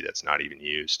energy that's not even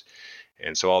used.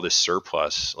 And so all this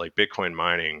surplus, like Bitcoin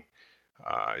mining,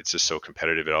 it's just so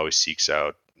competitive. It always seeks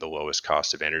out the lowest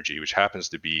cost of energy, which happens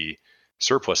to be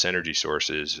surplus energy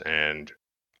sources. And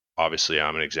obviously,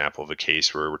 I'm an example of a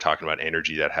case where we're talking about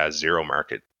energy that has zero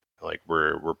market. Like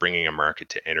we're bringing a market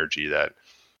to energy that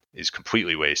is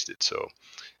completely wasted. So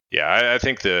yeah, I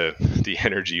think the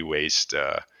energy waste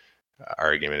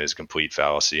argument is a complete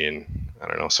fallacy, and I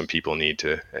don't know. Some people need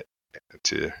to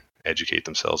educate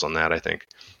themselves on that, I think.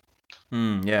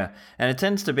 Yeah, and it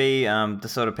tends to be the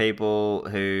sort of people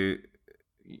who,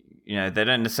 they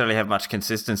don't necessarily have much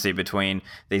consistency between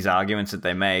these arguments that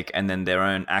they make and then their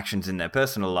own actions in their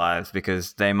personal lives,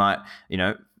 because they might,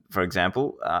 for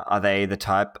example, are they the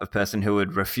type of person who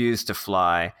would refuse to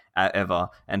fly ever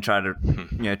and try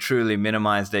to, truly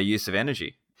minimize their use of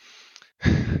energy?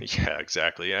 Yeah,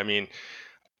 exactly. I mean,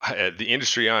 the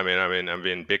industry I'm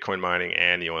in Bitcoin mining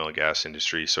and the oil and gas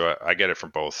industry, so I get it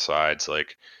from both sides.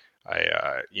 Like,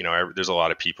 there's a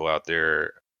lot of people out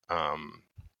there, um,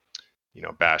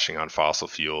 bashing on fossil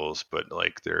fuels, but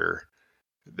like they're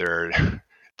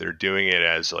they're doing it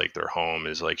as like their home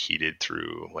is like heated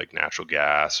through like natural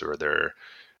gas, or they're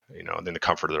in the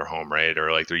comfort of their home, right?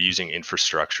 Or like they're using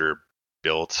infrastructure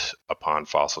built upon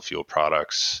fossil fuel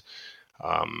products.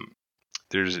 Um,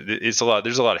 there's a lot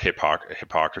of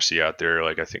hypocrisy out there.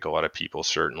 Like I think a lot of people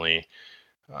certainly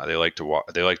they like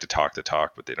to talk the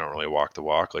talk, but they don't really walk the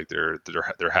walk. Like they're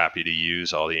happy to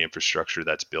use all the infrastructure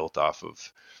that's built off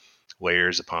of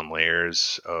layers upon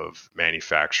layers of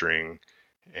manufacturing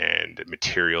and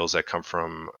materials that come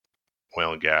from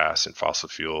oil and gas and fossil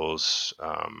fuels.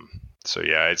 So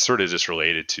yeah, it's sort of just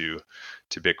related to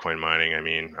Bitcoin mining. I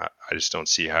mean, I just don't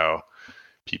see how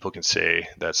people can say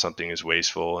that something is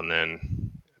wasteful and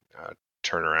then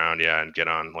turn around, and get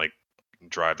on like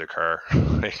drive their car.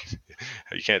 Like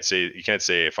you can't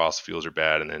say fossil fuels are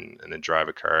bad and then drive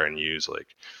a car and use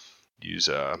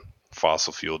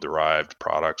fossil fuel derived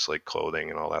products like clothing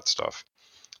and all that stuff.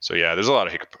 So yeah,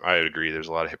 I agree. There's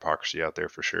a lot of hypocrisy out there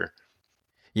for sure.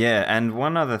 Yeah, and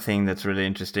one other thing that's really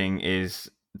interesting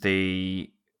is basically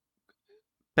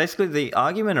the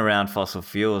argument around fossil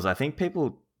fuels. I think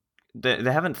people they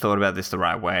haven't thought about this the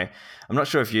right way. I'm not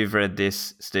sure if you've read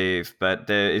this, Steve, but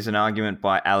there is an argument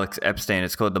by Alex Epstein.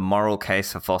 It's called The Moral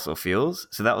Case for Fossil Fuels.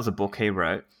 So that was a book he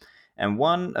wrote. And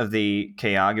one of the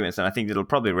key arguments, and I think it'll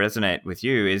probably resonate with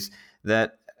you, is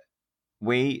that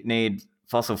we need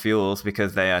fossil fuels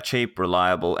because they are cheap,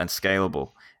 reliable, and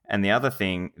scalable. And the other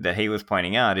thing that he was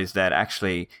pointing out is that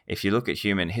actually, if you look at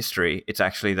human history, it's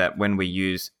actually that when we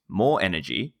use more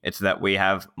energy, it's that we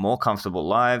have more comfortable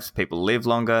lives, people live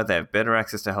longer, they have better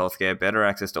access to healthcare, better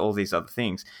access to all these other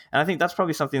things. And I think that's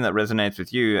probably something that resonates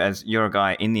with you as you're a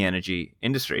guy in the energy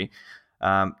industry.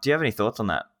 Do you have any thoughts on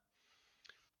that?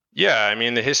 Yeah, I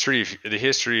mean the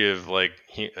history of like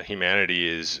humanity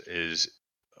is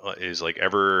like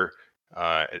ever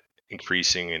uh,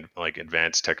 increasing in like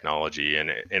advanced technology,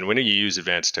 and when you use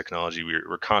advanced technology,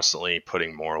 we're constantly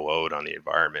putting more load on the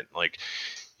environment. Like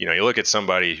you look at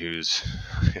somebody who's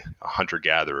a hunter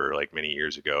gatherer like many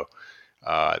years ago,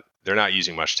 they're not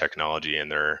using much technology,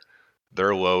 and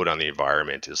their load on the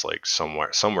environment is like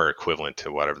somewhere equivalent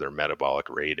to whatever their metabolic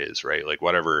rate is, right? Like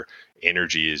whatever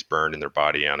energy is burned in their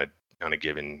body on a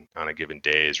given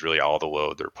day is really all the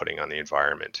load they're putting on the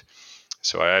environment.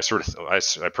 So I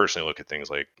personally look at things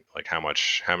like how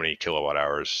many kilowatt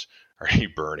hours are you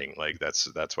burning? Like that's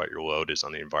what your load is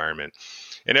on the environment.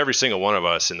 And every single one of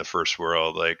us in the first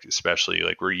world, like especially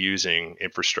like we're using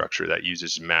infrastructure that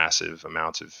uses massive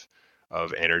amounts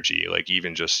of energy. Like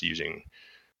even just using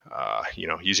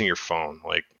your phone,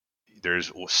 like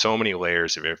there's so many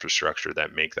layers of infrastructure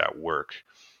that make that work.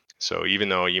 So even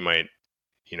though you might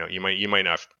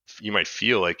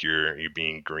feel like you're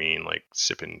being green, like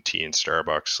sipping tea in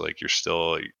Starbucks, like you're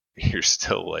still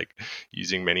like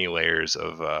using many layers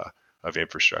of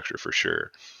infrastructure for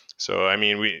sure. So I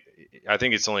mean, I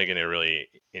think it's only going to really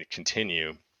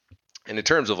continue. And in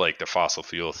terms of like the fossil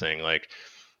fuel thing, like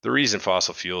the reason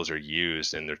fossil fuels are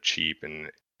used and they're cheap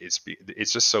and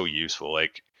it's just so useful.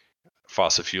 Like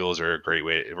fossil fuels are a great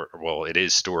way. Well, it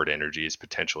is stored energy, it's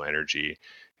potential energy.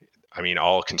 I mean,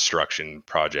 all construction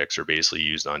projects are basically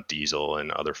used on diesel and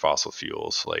other fossil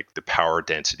fuels. Like the power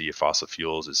density of fossil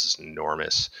fuels is just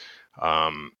enormous.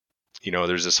 Um,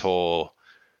 there's this whole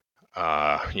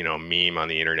meme on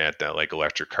the internet that like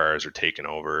electric cars are taking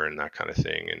over and that kind of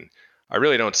thing. And I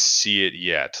really don't see it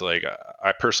yet. Like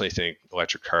I personally think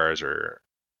electric cars are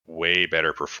way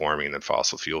better performing than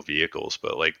fossil fuel vehicles,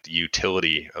 but like the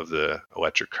utility of the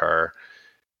electric car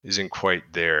isn't quite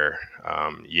there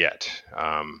yet.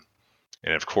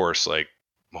 And of course, like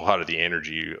a lot of the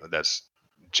energy that's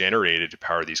generated to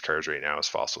power these cars right now is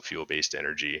fossil fuel based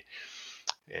energy.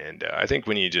 And I think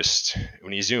when you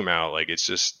zoom out, like it's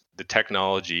just the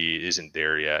technology isn't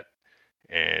there yet,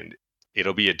 and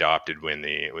it'll be adopted when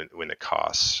the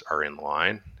costs are in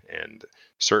line. And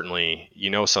certainly,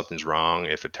 something's wrong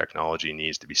if a technology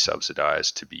needs to be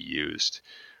subsidized to be used.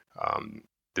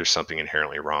 There's something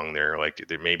inherently wrong there. Like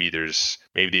maybe the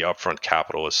upfront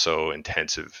capital is so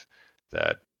intensive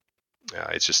that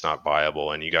it's just not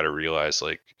viable. And you got to realize,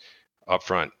 like,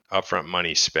 upfront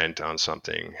money spent on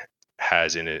something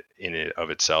has in it of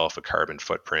itself a carbon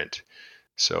footprint.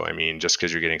 So I mean, just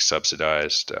because you're getting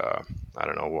subsidized, I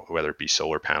don't know, whether it be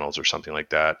solar panels or something like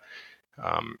that,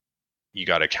 you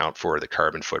got to account for the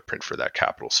carbon footprint for that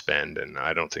capital spend, and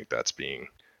I don't think that's being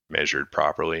measured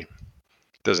properly.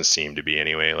 Doesn't seem to be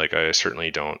anyway. Like, I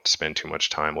certainly don't spend too much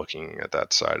time looking at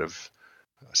that side of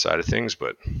things,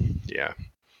 but yeah.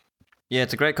 Yeah,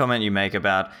 it's a great comment you make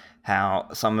about how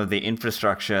some of the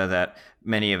infrastructure that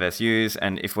many of us use,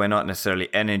 and if we're not necessarily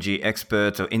energy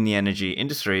experts or in the energy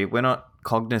industry, we're not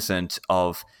cognizant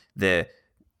of the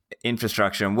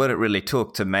infrastructure and what it really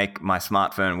took to make my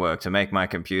smartphone work, to make my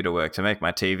computer work, to make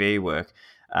my TV work.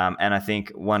 And I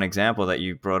think one example that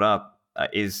you brought up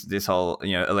is this whole,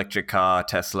 electric car,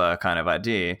 Tesla kind of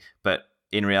idea. But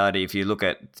in reality, if you look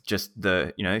at just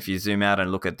if you zoom out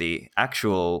and look at the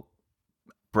actual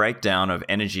breakdown of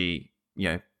energy,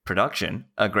 production,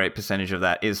 a great percentage of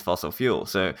that is fossil fuel.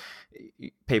 So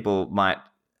people might,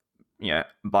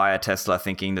 buy a Tesla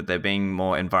thinking that they're being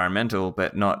more environmental,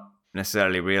 but not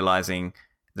necessarily realizing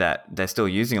that they're still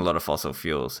using a lot of fossil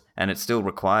fuels, and it still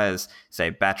requires, say,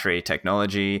 battery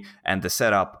technology and the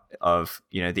setup of,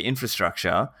 the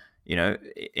infrastructure,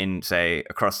 in, say,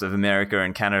 across America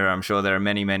and Canada. I'm sure there are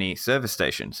many, many service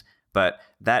stations, but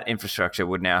that infrastructure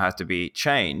would now have to be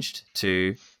changed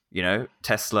to,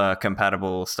 Tesla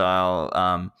compatible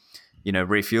style,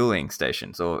 refueling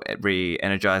stations or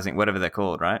re-energizing, whatever they're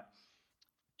called, right?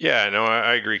 Yeah, no,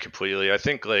 I agree completely. I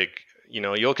think, like, you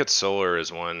look at solar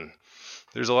as one.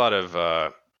 There's a lot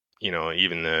of,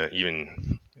 even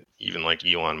like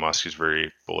Elon Musk is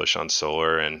very bullish on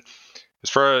solar. And as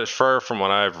far from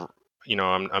what I've,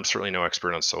 I'm certainly no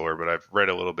expert on solar, but I've read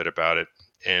a little bit about it.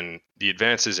 And the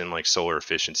advances in, like, solar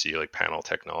efficiency, like panel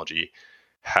technology,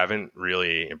 haven't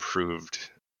really improved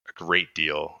a great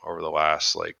deal over the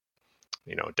last, like,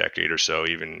 decade or so.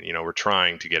 Even, we're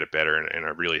trying to get it better, and I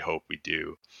really hope we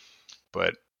do.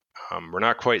 But we're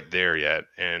not quite there yet.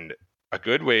 And a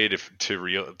good way a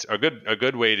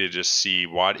good way to just see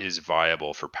what is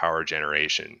viable for power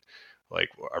generation, like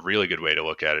a really good way to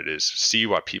look at it, is see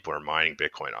what people are mining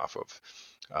Bitcoin off of.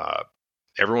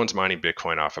 Everyone's mining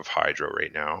Bitcoin off of hydro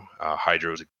right now.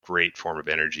 Hydro is a great form of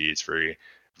energy. It's very,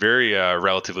 very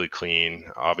relatively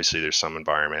clean. Obviously, there's some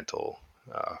environmental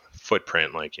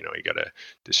footprint, like, you got to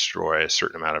destroy a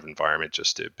certain amount of environment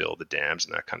just to build the dams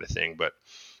and that kind of thing. But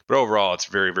overall, it's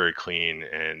very, very clean,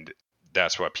 and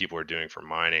that's what people are doing for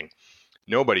mining.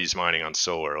 Nobody's mining on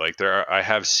solar. Like, I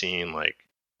have seen, like,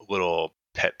 little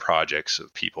pet projects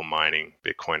of people mining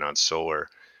Bitcoin on solar,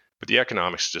 but the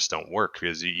economics just don't work,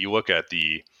 because you look at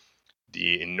the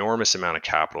enormous amount of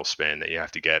capital spend that you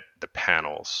have to get the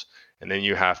panels, and then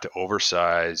you have to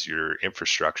oversize your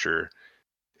infrastructure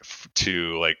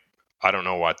to, like, I don't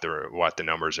know what the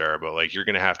numbers are, but, like, you're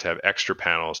going to have extra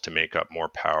panels to make up more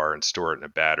power and store it in a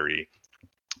battery.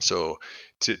 So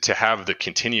to have the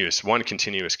continuous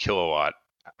kilowatt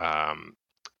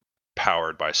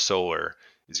powered by solar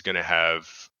is going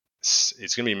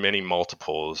to be many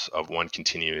multiples of one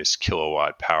continuous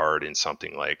kilowatt powered in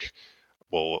something like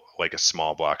a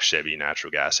small block Chevy natural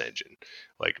gas engine,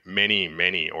 like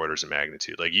many orders of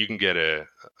magnitude. Like, you can get a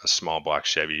small block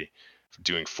Chevy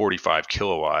doing 45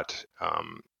 kilowatt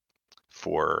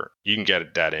you can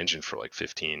get that engine for like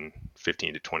 15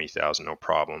 to 20,000, no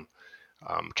problem.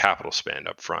 Capital spend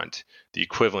up front. The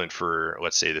equivalent for,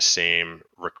 let's say, the same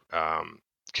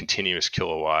continuous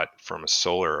kilowatt from a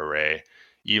solar array,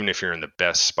 even if you're in the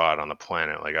best spot on the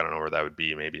planet, like, I don't know where that would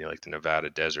be, maybe like the Nevada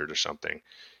desert or something,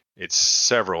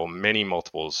 it's many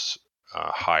multiples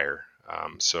higher.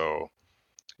 So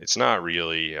it's not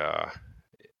really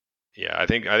yeah, I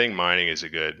think mining is a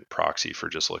good proxy for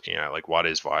just looking at, like, what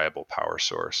is viable power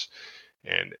source.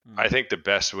 And I think the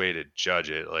best way to judge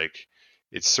it, like,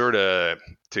 it's sort of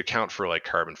to account for, like,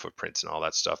 carbon footprints and all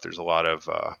that stuff. There's a lot of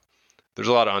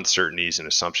uncertainties and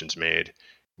assumptions made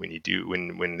when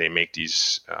they make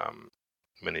these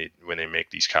when they make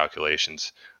these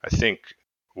calculations. I think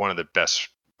one of the best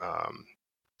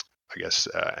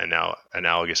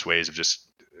analogous ways of just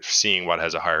seeing what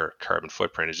has a higher carbon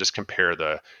footprint is just compare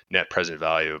the net present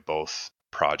value of both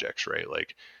projects, right?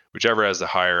 Like, whichever has the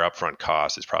higher upfront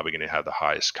cost is probably going to have the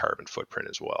highest carbon footprint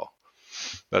as well.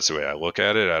 That's the way I look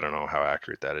at it. I don't know how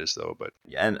accurate that is though, but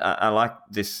And I like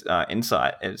this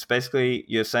insight. It's basically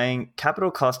you're saying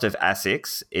capital cost of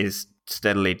ASICs is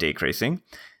steadily decreasing.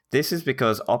 This is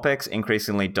because OPEX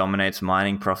increasingly dominates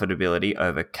mining profitability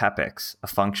over CAPEX, a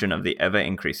function of the ever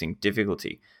increasing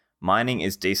difficulty. Mining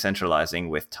is decentralizing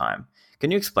with time.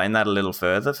 Can you explain that a little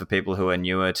further for people who are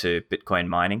newer to Bitcoin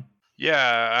mining?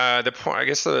 yeah, the point, I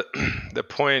guess the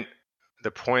point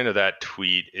of that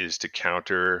tweet is to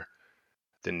counter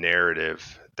the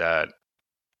narrative that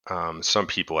some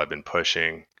people have been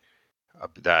pushing,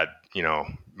 that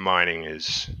mining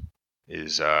has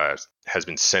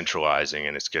been centralizing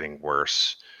and it's getting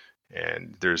worse.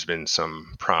 And there's been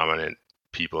some prominent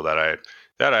people that I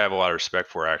have a lot of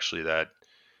respect for, actually,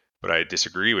 but I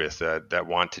disagree with, that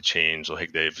want to change.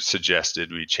 Like, they've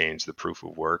suggested we change the proof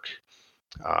of work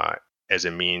uh, as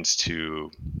a means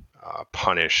to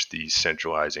punish these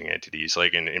centralizing entities,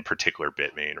 like in particular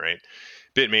Bitmain, right?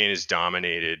 Bitmain has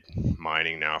dominated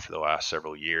mining now for the last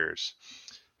several years.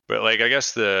 But like, I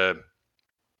guess the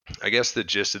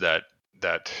gist of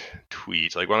that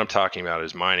tweet, like what I'm talking about,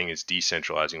 is mining is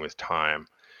decentralizing with time.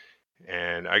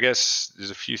 And I guess there's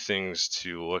a few things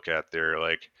to look at there.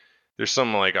 Like, there's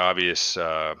some like obvious,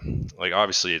 like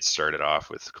obviously it started off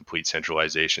with complete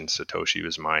centralization. Satoshi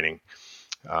was mining.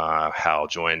 Hal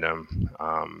joined him.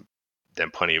 Then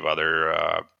plenty of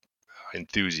other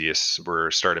enthusiasts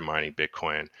started mining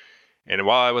Bitcoin. And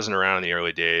while I wasn't around in the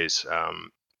early days,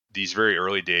 these very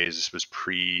early days, this was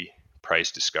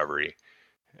pre-price discovery,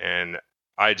 and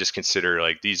I just consider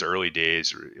like these early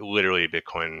days, literally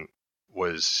Bitcoin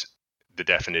was the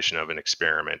definition of an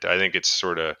experiment. I think it's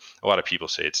sort of, a lot of people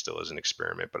say it still is an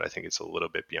experiment, but I think it's a little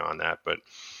bit beyond that. But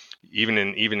even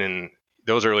in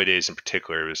those early days in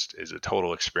particular, is a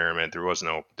total experiment. There was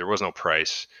no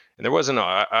price, and there wasn't.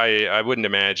 I wouldn't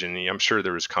imagine. I'm sure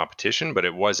there was competition, but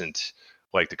it wasn't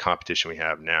like the competition we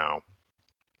have now.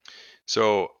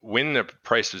 So when the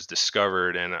price was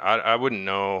discovered, and I wouldn't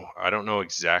know. I don't know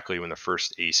exactly when the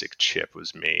first ASIC chip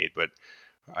was made, but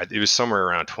it was somewhere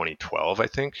around 2012. I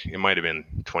think it might have been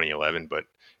 2011, but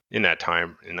in that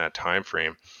time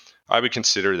frame, I would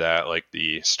consider that like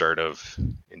the start of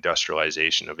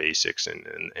industrialization of ASICs,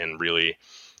 and really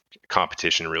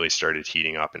competition really started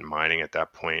heating up in mining at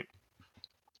that point.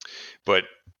 But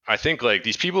I think like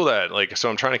these people that like, so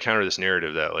I'm trying to counter this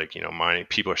narrative that like, mining,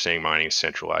 people are saying mining is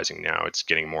centralizing now. It's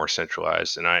getting more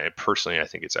centralized. And I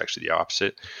think it's actually the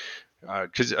opposite.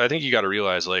 Because I think you got to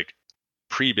realize, like,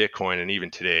 pre-Bitcoin and even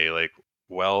today, like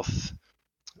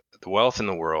the wealth in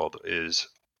the world is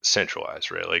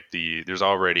centralized, right? Like there's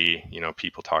already,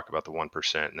 people talk about the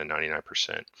 1% and the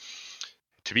 99%.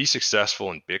 To be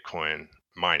successful in Bitcoin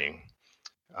mining,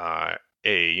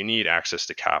 you need access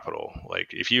to capital. Like,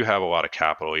 if you have a lot of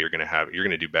capital, you're going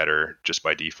to do better just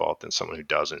by default than someone who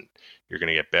doesn't. You're going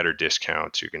to get better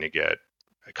discounts. You're going to get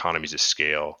economies of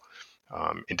scale.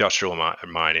 Industrial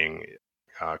mining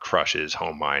crushes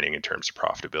home mining in terms of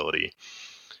profitability.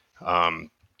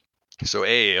 So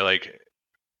like,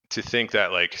 to think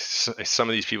that like some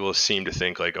of these people seem to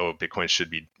think like, oh,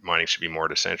 mining should be more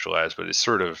decentralized, but it's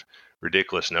sort of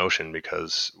ridiculous notion,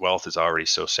 because wealth is already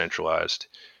so centralized.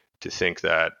 To think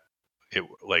that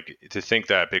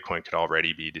Bitcoin could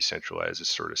already be decentralized is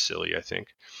sort of silly, I think.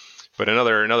 But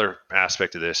another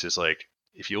aspect of this is, like,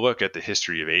 if you look at the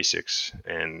history of ASICs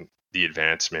and the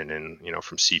advancement in,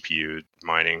 from CPU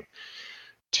mining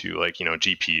to like,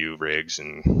 GPU rigs,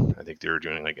 and I think they were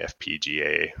doing like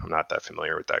FPGA. I'm not that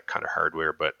familiar with that kind of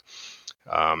hardware, but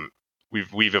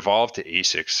we've evolved to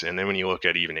ASICs. And then when you look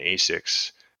at even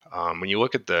ASICs, when you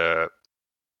look at the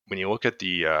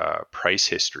price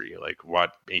history, like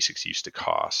what ASICs used to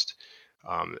cost,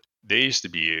 they used to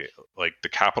be like the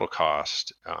capital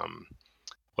cost,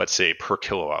 let's say per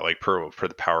kilowatt, like per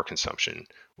the power consumption,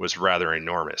 was rather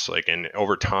enormous. Like, and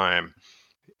over time,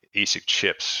 ASIC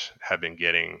chips have been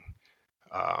getting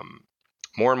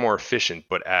more and more efficient,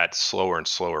 but at slower and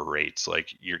slower rates. Like,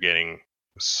 you're getting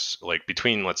like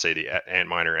between, let's say, the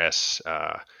Antminer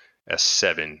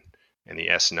S7 and the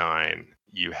S9,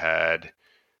 you had,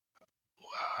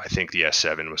 I think the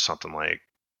S7 was something like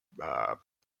 0.25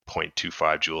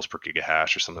 joules per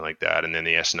gigahash or something like that. And then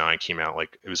the S9 came out,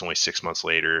 like, it was only 6 months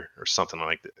later or something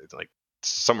like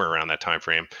somewhere around that time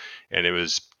frame. And it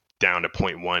was down to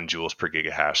 0.1 joules per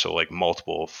gigahash. So like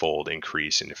multiple fold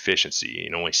increase in efficiency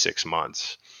in only 6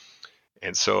 months.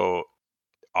 And so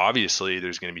obviously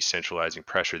there's going to be centralizing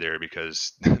pressure there,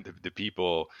 because the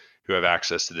people who have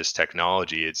access to this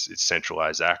technology, it's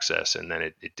centralized access, and then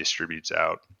it distributes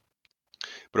out.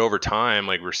 But over time,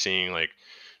 like, we're seeing, like,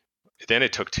 then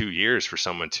it took 2 years for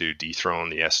someone to dethrone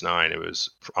the S9. It was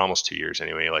almost 2 years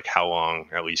anyway. Like how long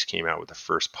at least came out with the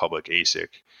first public ASIC,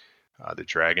 the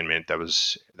Dragon Mint, that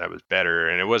was better,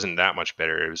 and it wasn't that much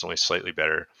better. It was only slightly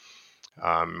better.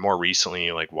 More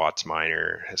recently, like Watts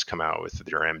Miner has come out with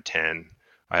their M10.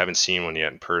 I haven't seen one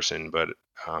yet in person, but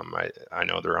I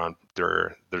know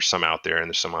there's some out there, and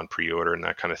there's some on pre-order and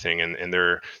that kind of thing, and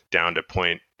they're down to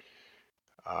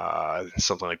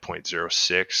something like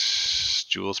 0.06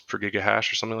 joules per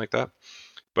gigahash or something like that.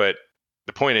 But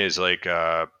the point is, like,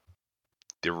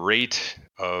 the rate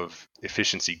of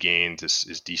efficiency gains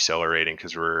is decelerating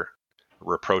because we're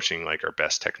approaching like our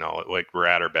best technology, like we're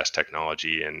at our best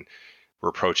technology, and we're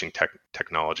approaching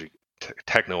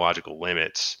technological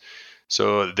limits.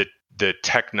 So the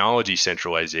technology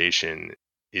centralization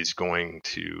is going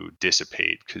to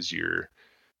dissipate because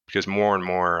more and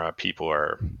more people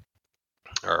are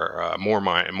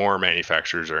more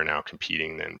manufacturers are now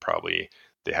competing than probably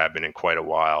they have been in quite a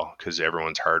while, because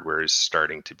everyone's hardware is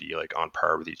starting to be like on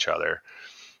par with each other.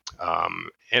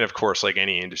 And of course, like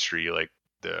any industry, like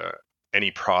any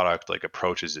product like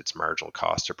approaches its marginal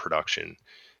cost of production.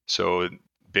 So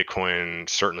Bitcoin,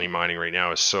 certainly mining right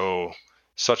now, is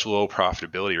such low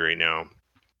profitability right now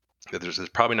that there's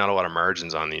probably not a lot of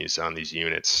margins on these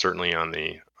units, certainly on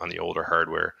the older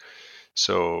hardware.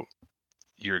 So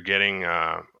you're getting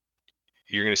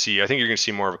you're going to see, I think you're going to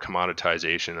see more of a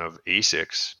commoditization of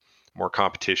ASICs, more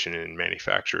competition in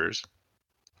manufacturers,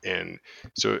 and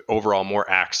so overall more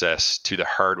access to the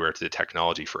hardware, to the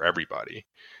technology for everybody.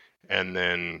 And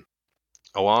then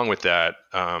along with that,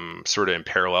 sort of in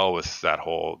parallel with that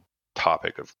whole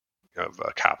topic of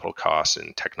capital costs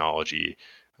and technology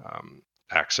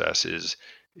access is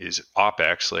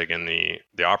OpEx, like in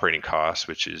the operating costs,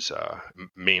 which is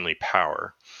mainly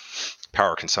power.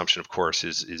 Power consumption, of course,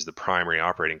 is the primary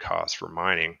operating cost for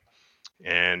mining,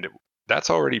 and that's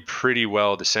already pretty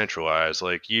well decentralized.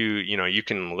 Like you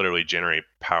can literally generate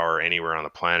power anywhere on the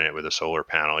planet with a solar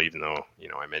panel, even though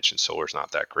I mentioned solar's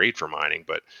not that great for mining,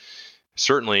 but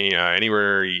certainly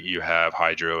anywhere you have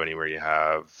hydro, anywhere you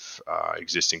have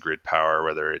existing grid power,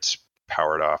 whether it's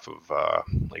powered off of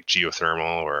like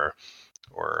geothermal or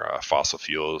fossil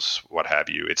fuels, what have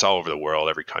you. It's all over the world.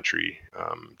 Every country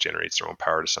generates their own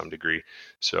power to some degree.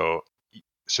 So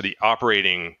the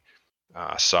operating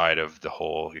side of the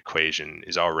whole equation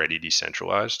is already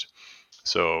decentralized.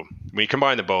 So when you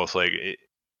combine the both, like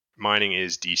mining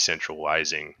is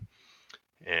decentralizing.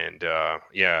 And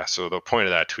so the point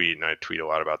of that tweet, and I tweet a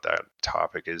lot about that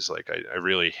topic, is like I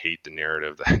really hate the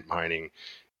narrative that mining,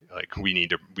 like we need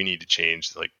to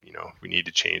change, like we need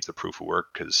to change the proof of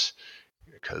work because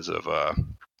of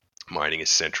mining is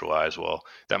centralized. Well,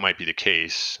 that might be the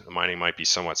case. Mining might be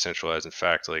somewhat centralized. In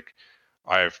fact, like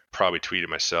I've probably tweeted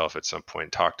myself at some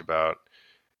point, talked about,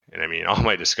 and I mean, all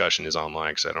my discussion is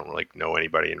online because I don't like know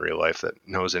anybody in real life that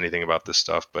knows anything about this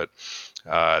stuff. But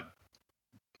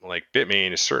like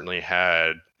Bitmain has certainly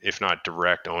had, if not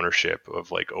direct ownership of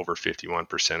like over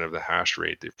 51% of the hash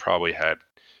rate, they've probably had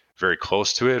very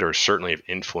close to it, or certainly have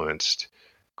influenced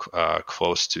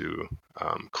close to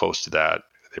that.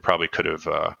 They probably could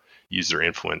have used their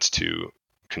influence to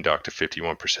conduct a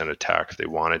 51% attack if they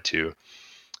wanted to,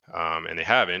 and they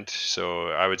haven't. So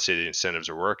I would say the incentives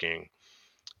are working.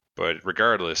 But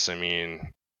regardless, I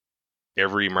mean,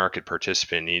 every market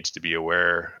participant needs to be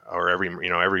aware, or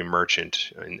every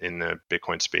merchant in the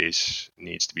Bitcoin space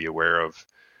needs to be aware of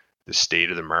the state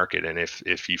of the market. And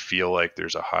if you feel like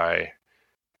there's a high,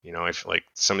 if like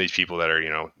some of these people that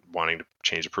are wanting to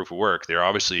change the proof of work, they're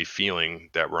obviously feeling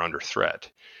that we're under threat.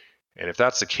 And if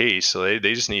that's the case, so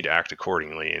they just need to act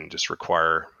accordingly and just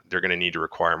they're going to need to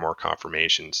require more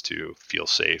confirmations to feel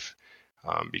safe,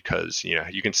 because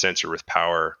you can censor with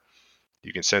power,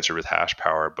 you can censor with hash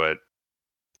power, but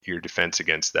your defense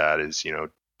against that is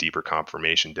deeper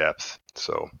confirmation depth.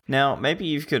 So now maybe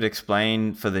you could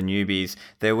explain for the newbies,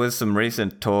 there was some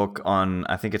recent talk on,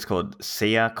 I think it's called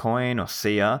SIA coin or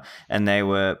SIA, and they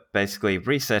were basically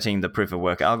resetting the proof of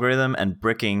work algorithm and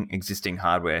bricking existing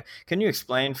hardware. Can you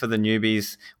explain for the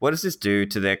newbies, what does this do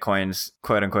to their coins,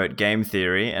 quote unquote, game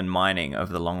theory and mining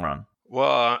over the long run?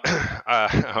 Well,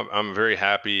 I'm very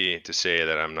happy to say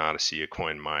that I'm not a SIA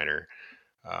coin miner.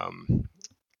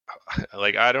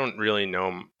 Like I don't really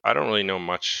know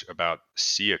much about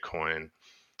SIA coin.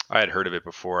 I had heard of it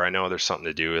before. I know there's something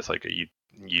to do with like a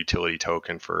utility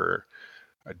token for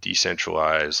a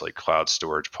decentralized like cloud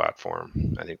storage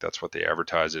platform. I think that's what they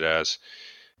advertise it as.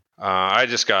 I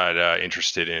just got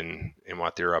interested in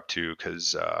what they're up to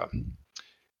because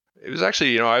it was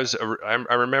actually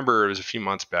I remember it was a few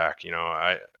months back.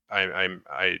 I'm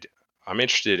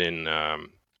interested in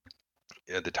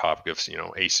at the topic of,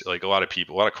 ASIC, like a lot of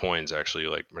coins actually,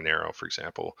 like Monero, for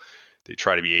example, they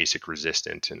try to be ASIC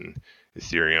resistant in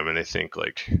Ethereum, and they think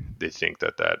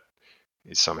that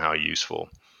is somehow useful.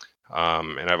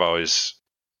 And I've always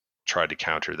tried to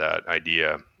counter that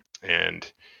idea.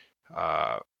 And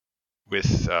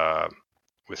with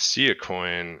Sia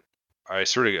Coin, I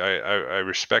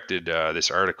respected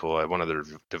this article one of their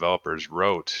developers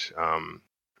wrote.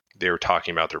 They were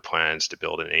talking about their plans to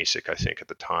build an ASIC, I think, at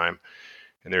the time,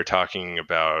 and they were talking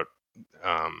about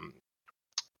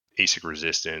ASIC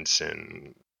resistance,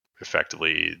 and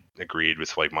effectively agreed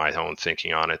with like my own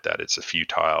thinking on it, that it's a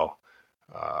futile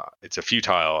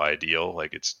ideal.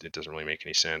 Like it doesn't really make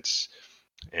any sense.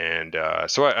 And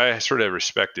so I sort of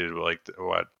respected like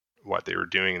what they were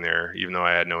doing there, even though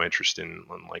I had no interest in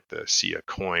like the Sia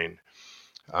coin.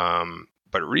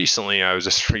 But recently I was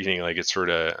just reading, like I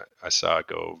saw it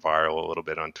go viral a little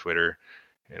bit on Twitter,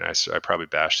 and I probably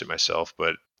bashed it myself,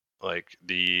 but like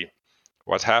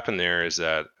what's happened there is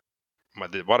that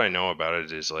what I know about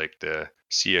it is like the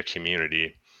Sia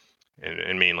community,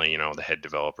 and mainly, the head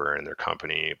developer and their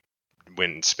company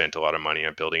went and spent a lot of money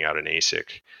on building out an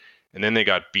ASIC. And then they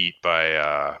got beat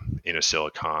by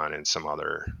Innosilicon and some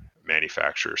other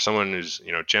manufacturer. Someone who's,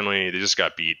 generally they just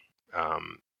got beat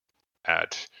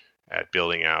at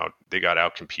building out. They got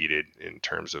outcompeted in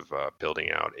terms of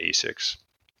building out ASICs.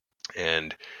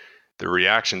 And the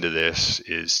reaction to this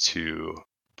is to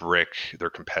brick their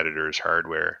competitors'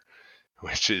 hardware,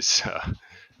 which is,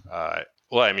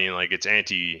 well, I mean, like it's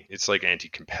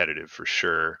anti-competitive for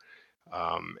sure.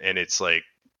 And it's like,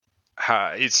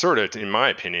 it's sort of, in my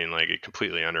opinion, like it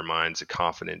completely undermines the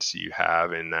confidence you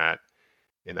have in that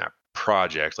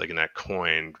project, like in that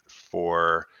coin,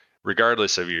 for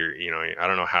regardless of your, I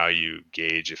don't know how you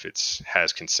gauge if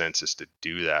has consensus to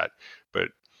do that, but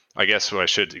I guess what I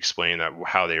should explain that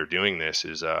how they are doing this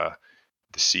is the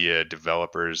SIA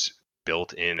developers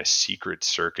built in a secret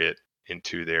circuit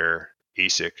into their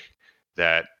ASIC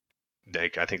that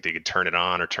I think they could turn it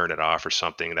on or turn it off or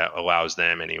something that allows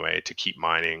them anyway to keep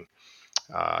mining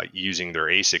using their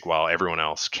ASIC while everyone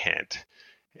else can't.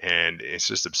 And it's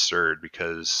just absurd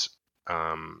because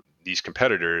these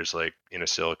competitors like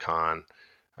Innosilicon,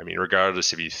 I mean,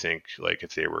 regardless if you think like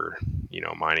if they were,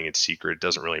 mining in secret, it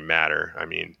doesn't really matter. I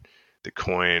mean, the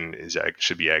coin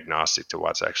should be agnostic to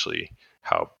what's actually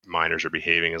how miners are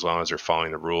behaving, as long as they're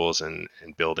following the rules and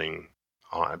building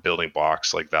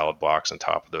blocks, like valid blocks on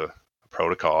top of the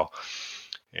protocol.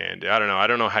 And I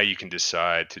don't know how you can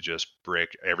decide to just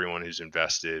brick everyone who's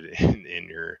invested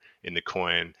in the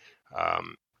coin.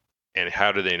 And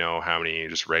how do they know how many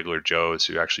just regular Joes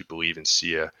who actually believe in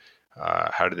SIA?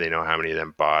 How do they know how many of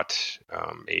them bought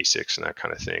ASICs and that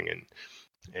kind of thing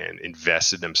and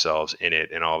invested themselves in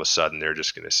it? And all of a sudden they're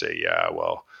just going to say, yeah,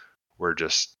 well, we're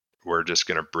just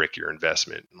going to brick your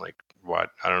investment. Like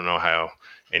what? I don't know how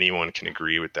anyone can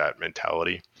agree with that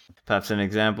mentality. Perhaps an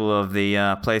example of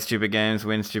the play stupid games,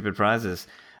 win stupid prizes.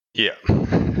 Yeah.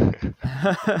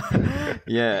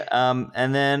 Yeah.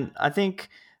 And then I think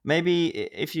maybe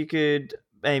if you could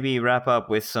maybe wrap up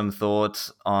with some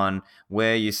thoughts on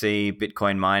where you see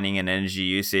Bitcoin mining and energy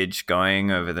usage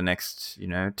going over the next,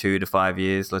 2 to 5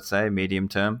 years, let's say, medium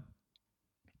term.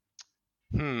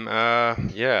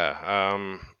 Yeah.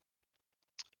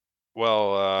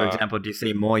 Well, for example, do you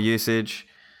see more usage,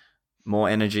 more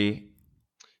energy?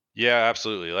 Yeah,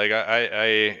 absolutely. Like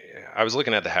I was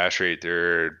looking at the hash rate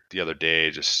there the other day,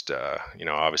 just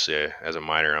obviously as a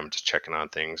miner, I'm just checking on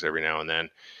things every now and then,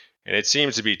 and it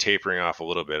seems to be tapering off a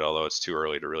little bit, although it's too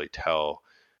early to really tell.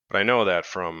 But I know that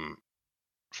from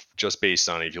just based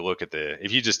on, if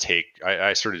you just take,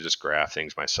 I sort of just graph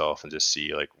things myself and just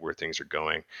see like where things are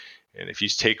going, and if you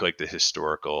take like the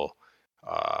historical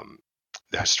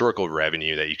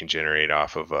revenue that you can generate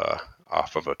off of a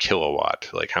kilowatt,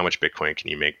 like how much Bitcoin can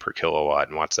you make per kilowatt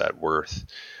and what's that worth?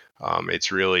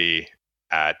 It's really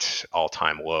at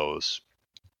all-time lows.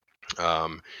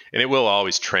 And it will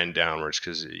always trend downwards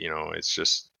because, it's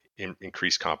just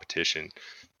increased competition.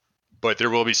 But there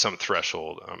will be some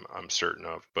threshold, I'm certain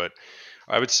of. But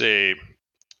I would say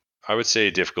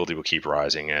difficulty will keep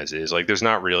rising as is. Like there's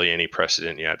not really any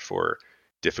precedent yet for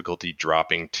difficulty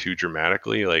dropping too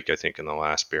dramatically. Like I think in the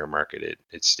last bear market,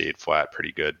 it stayed flat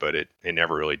pretty good, but it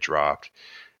never really dropped.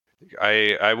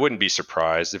 I wouldn't be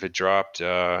surprised if it dropped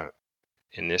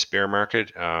in this bear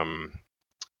market.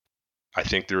 I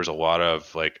think there was a lot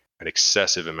of like an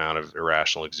excessive amount of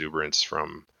irrational exuberance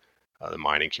from the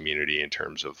mining community in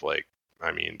terms of like,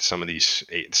 I mean, some of these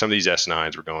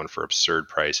S9s were going for absurd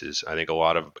prices. I think a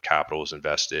lot of capital was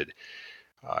invested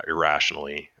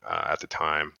irrationally at the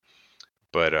time.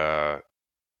 But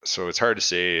so it's hard to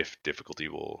say if difficulty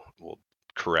will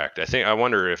correct. I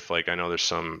wonder if, like, I know there's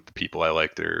some people I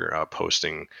like, they're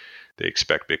posting they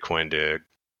expect Bitcoin to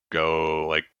go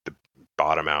like the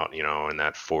bottom out, in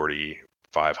that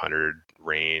 4,500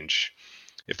 range.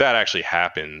 If that actually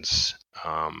happens,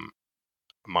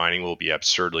 mining will be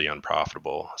absurdly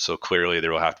unprofitable. So clearly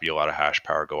there will have to be a lot of hash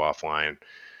power go offline.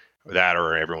 That,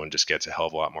 or everyone just gets a hell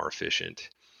of a lot more efficient.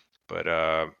 But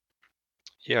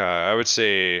yeah, we're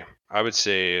definitely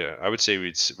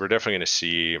going to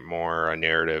see more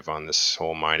narrative on this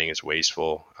whole mining is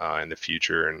wasteful in the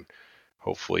future, and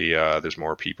hopefully there's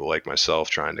more people like myself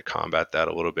trying to combat that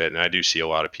a little bit. And I do see a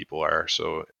lot of people are.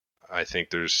 So I think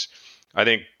I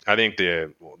think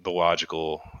the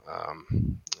logical,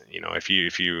 if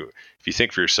you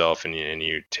think for yourself and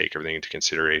you take everything into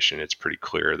consideration, it's pretty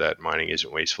clear that mining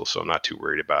isn't wasteful. So I'm not too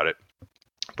worried about it.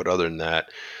 But other than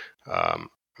that, I'm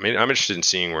interested in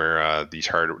seeing where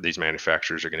these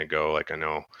manufacturers are going to go. Like, I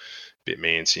know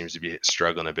Bitmain seems to be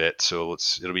struggling a bit, so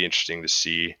it'll be interesting to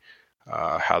see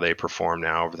how they perform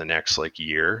now over the next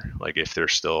year. Like, if they're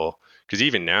still, because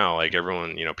even now, like,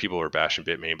 everyone, people are bashing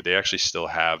Bitmain, but they actually still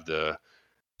have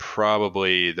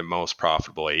probably the most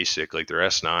profitable ASIC. Like, their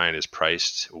S9 is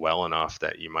priced well enough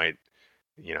that you might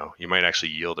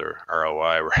actually yield a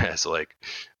ROI, whereas like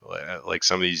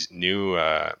some of these new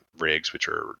rigs, which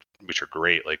are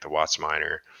great, like the Watts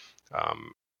Miner,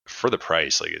 for the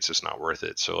price, like, it's just not worth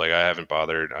it. So, like, I haven't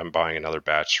bothered. I'm buying another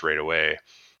batch right away,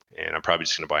 and I'm probably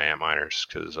just going to buy Antminers,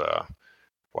 because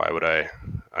why would I?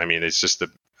 I mean, it's just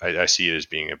I see it as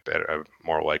being a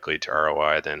more likely to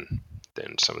ROI than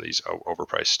some of these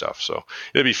overpriced stuff. So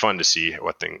it'll be fun to see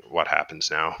what happens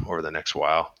now over the next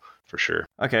while, for sure.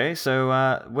 Okay,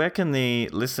 so where can the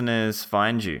listeners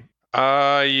find you?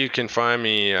 You can find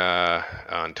me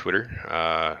on Twitter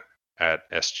at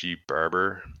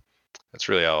sgbarber. That's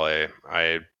really all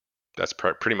that's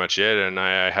pretty much it. And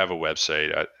I have a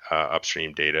website at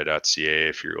upstreamdata.ca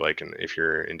if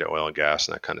you're into oil and gas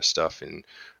and that kind of stuff. And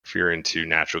if you're into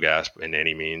natural gas in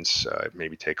any means,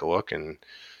 maybe take a look and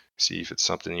see if it's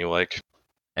something you like.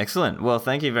 Excellent. Well,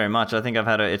 thank you very much. I think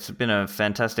it's been a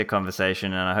fantastic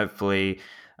conversation, and hopefully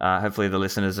the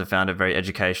listeners have found it very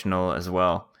educational as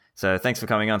well. So thanks for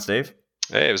coming on, Steve.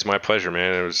 Hey, it was my pleasure,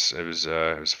 man. It was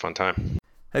a fun time.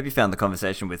 Hope you found the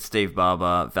conversation with Steve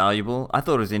Barber valuable. I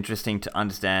thought it was interesting to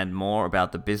understand more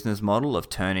about the business model of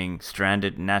turning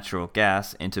stranded natural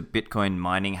gas into Bitcoin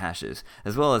mining hashes,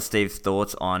 as well as Steve's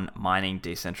thoughts on mining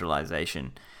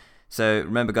decentralization. So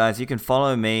remember, guys, you can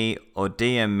follow me or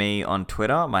DM me on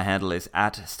Twitter. My handle is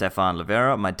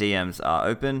 @StefanLivera. My DMs are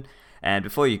open. And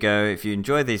before you go, if you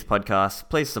enjoy these podcasts,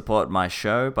 please support my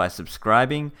show by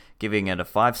subscribing, giving it a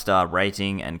 5-star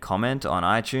rating and comment on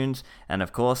iTunes, and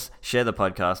of course, share the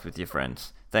podcast with your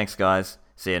friends. Thanks, guys.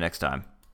 See you next time.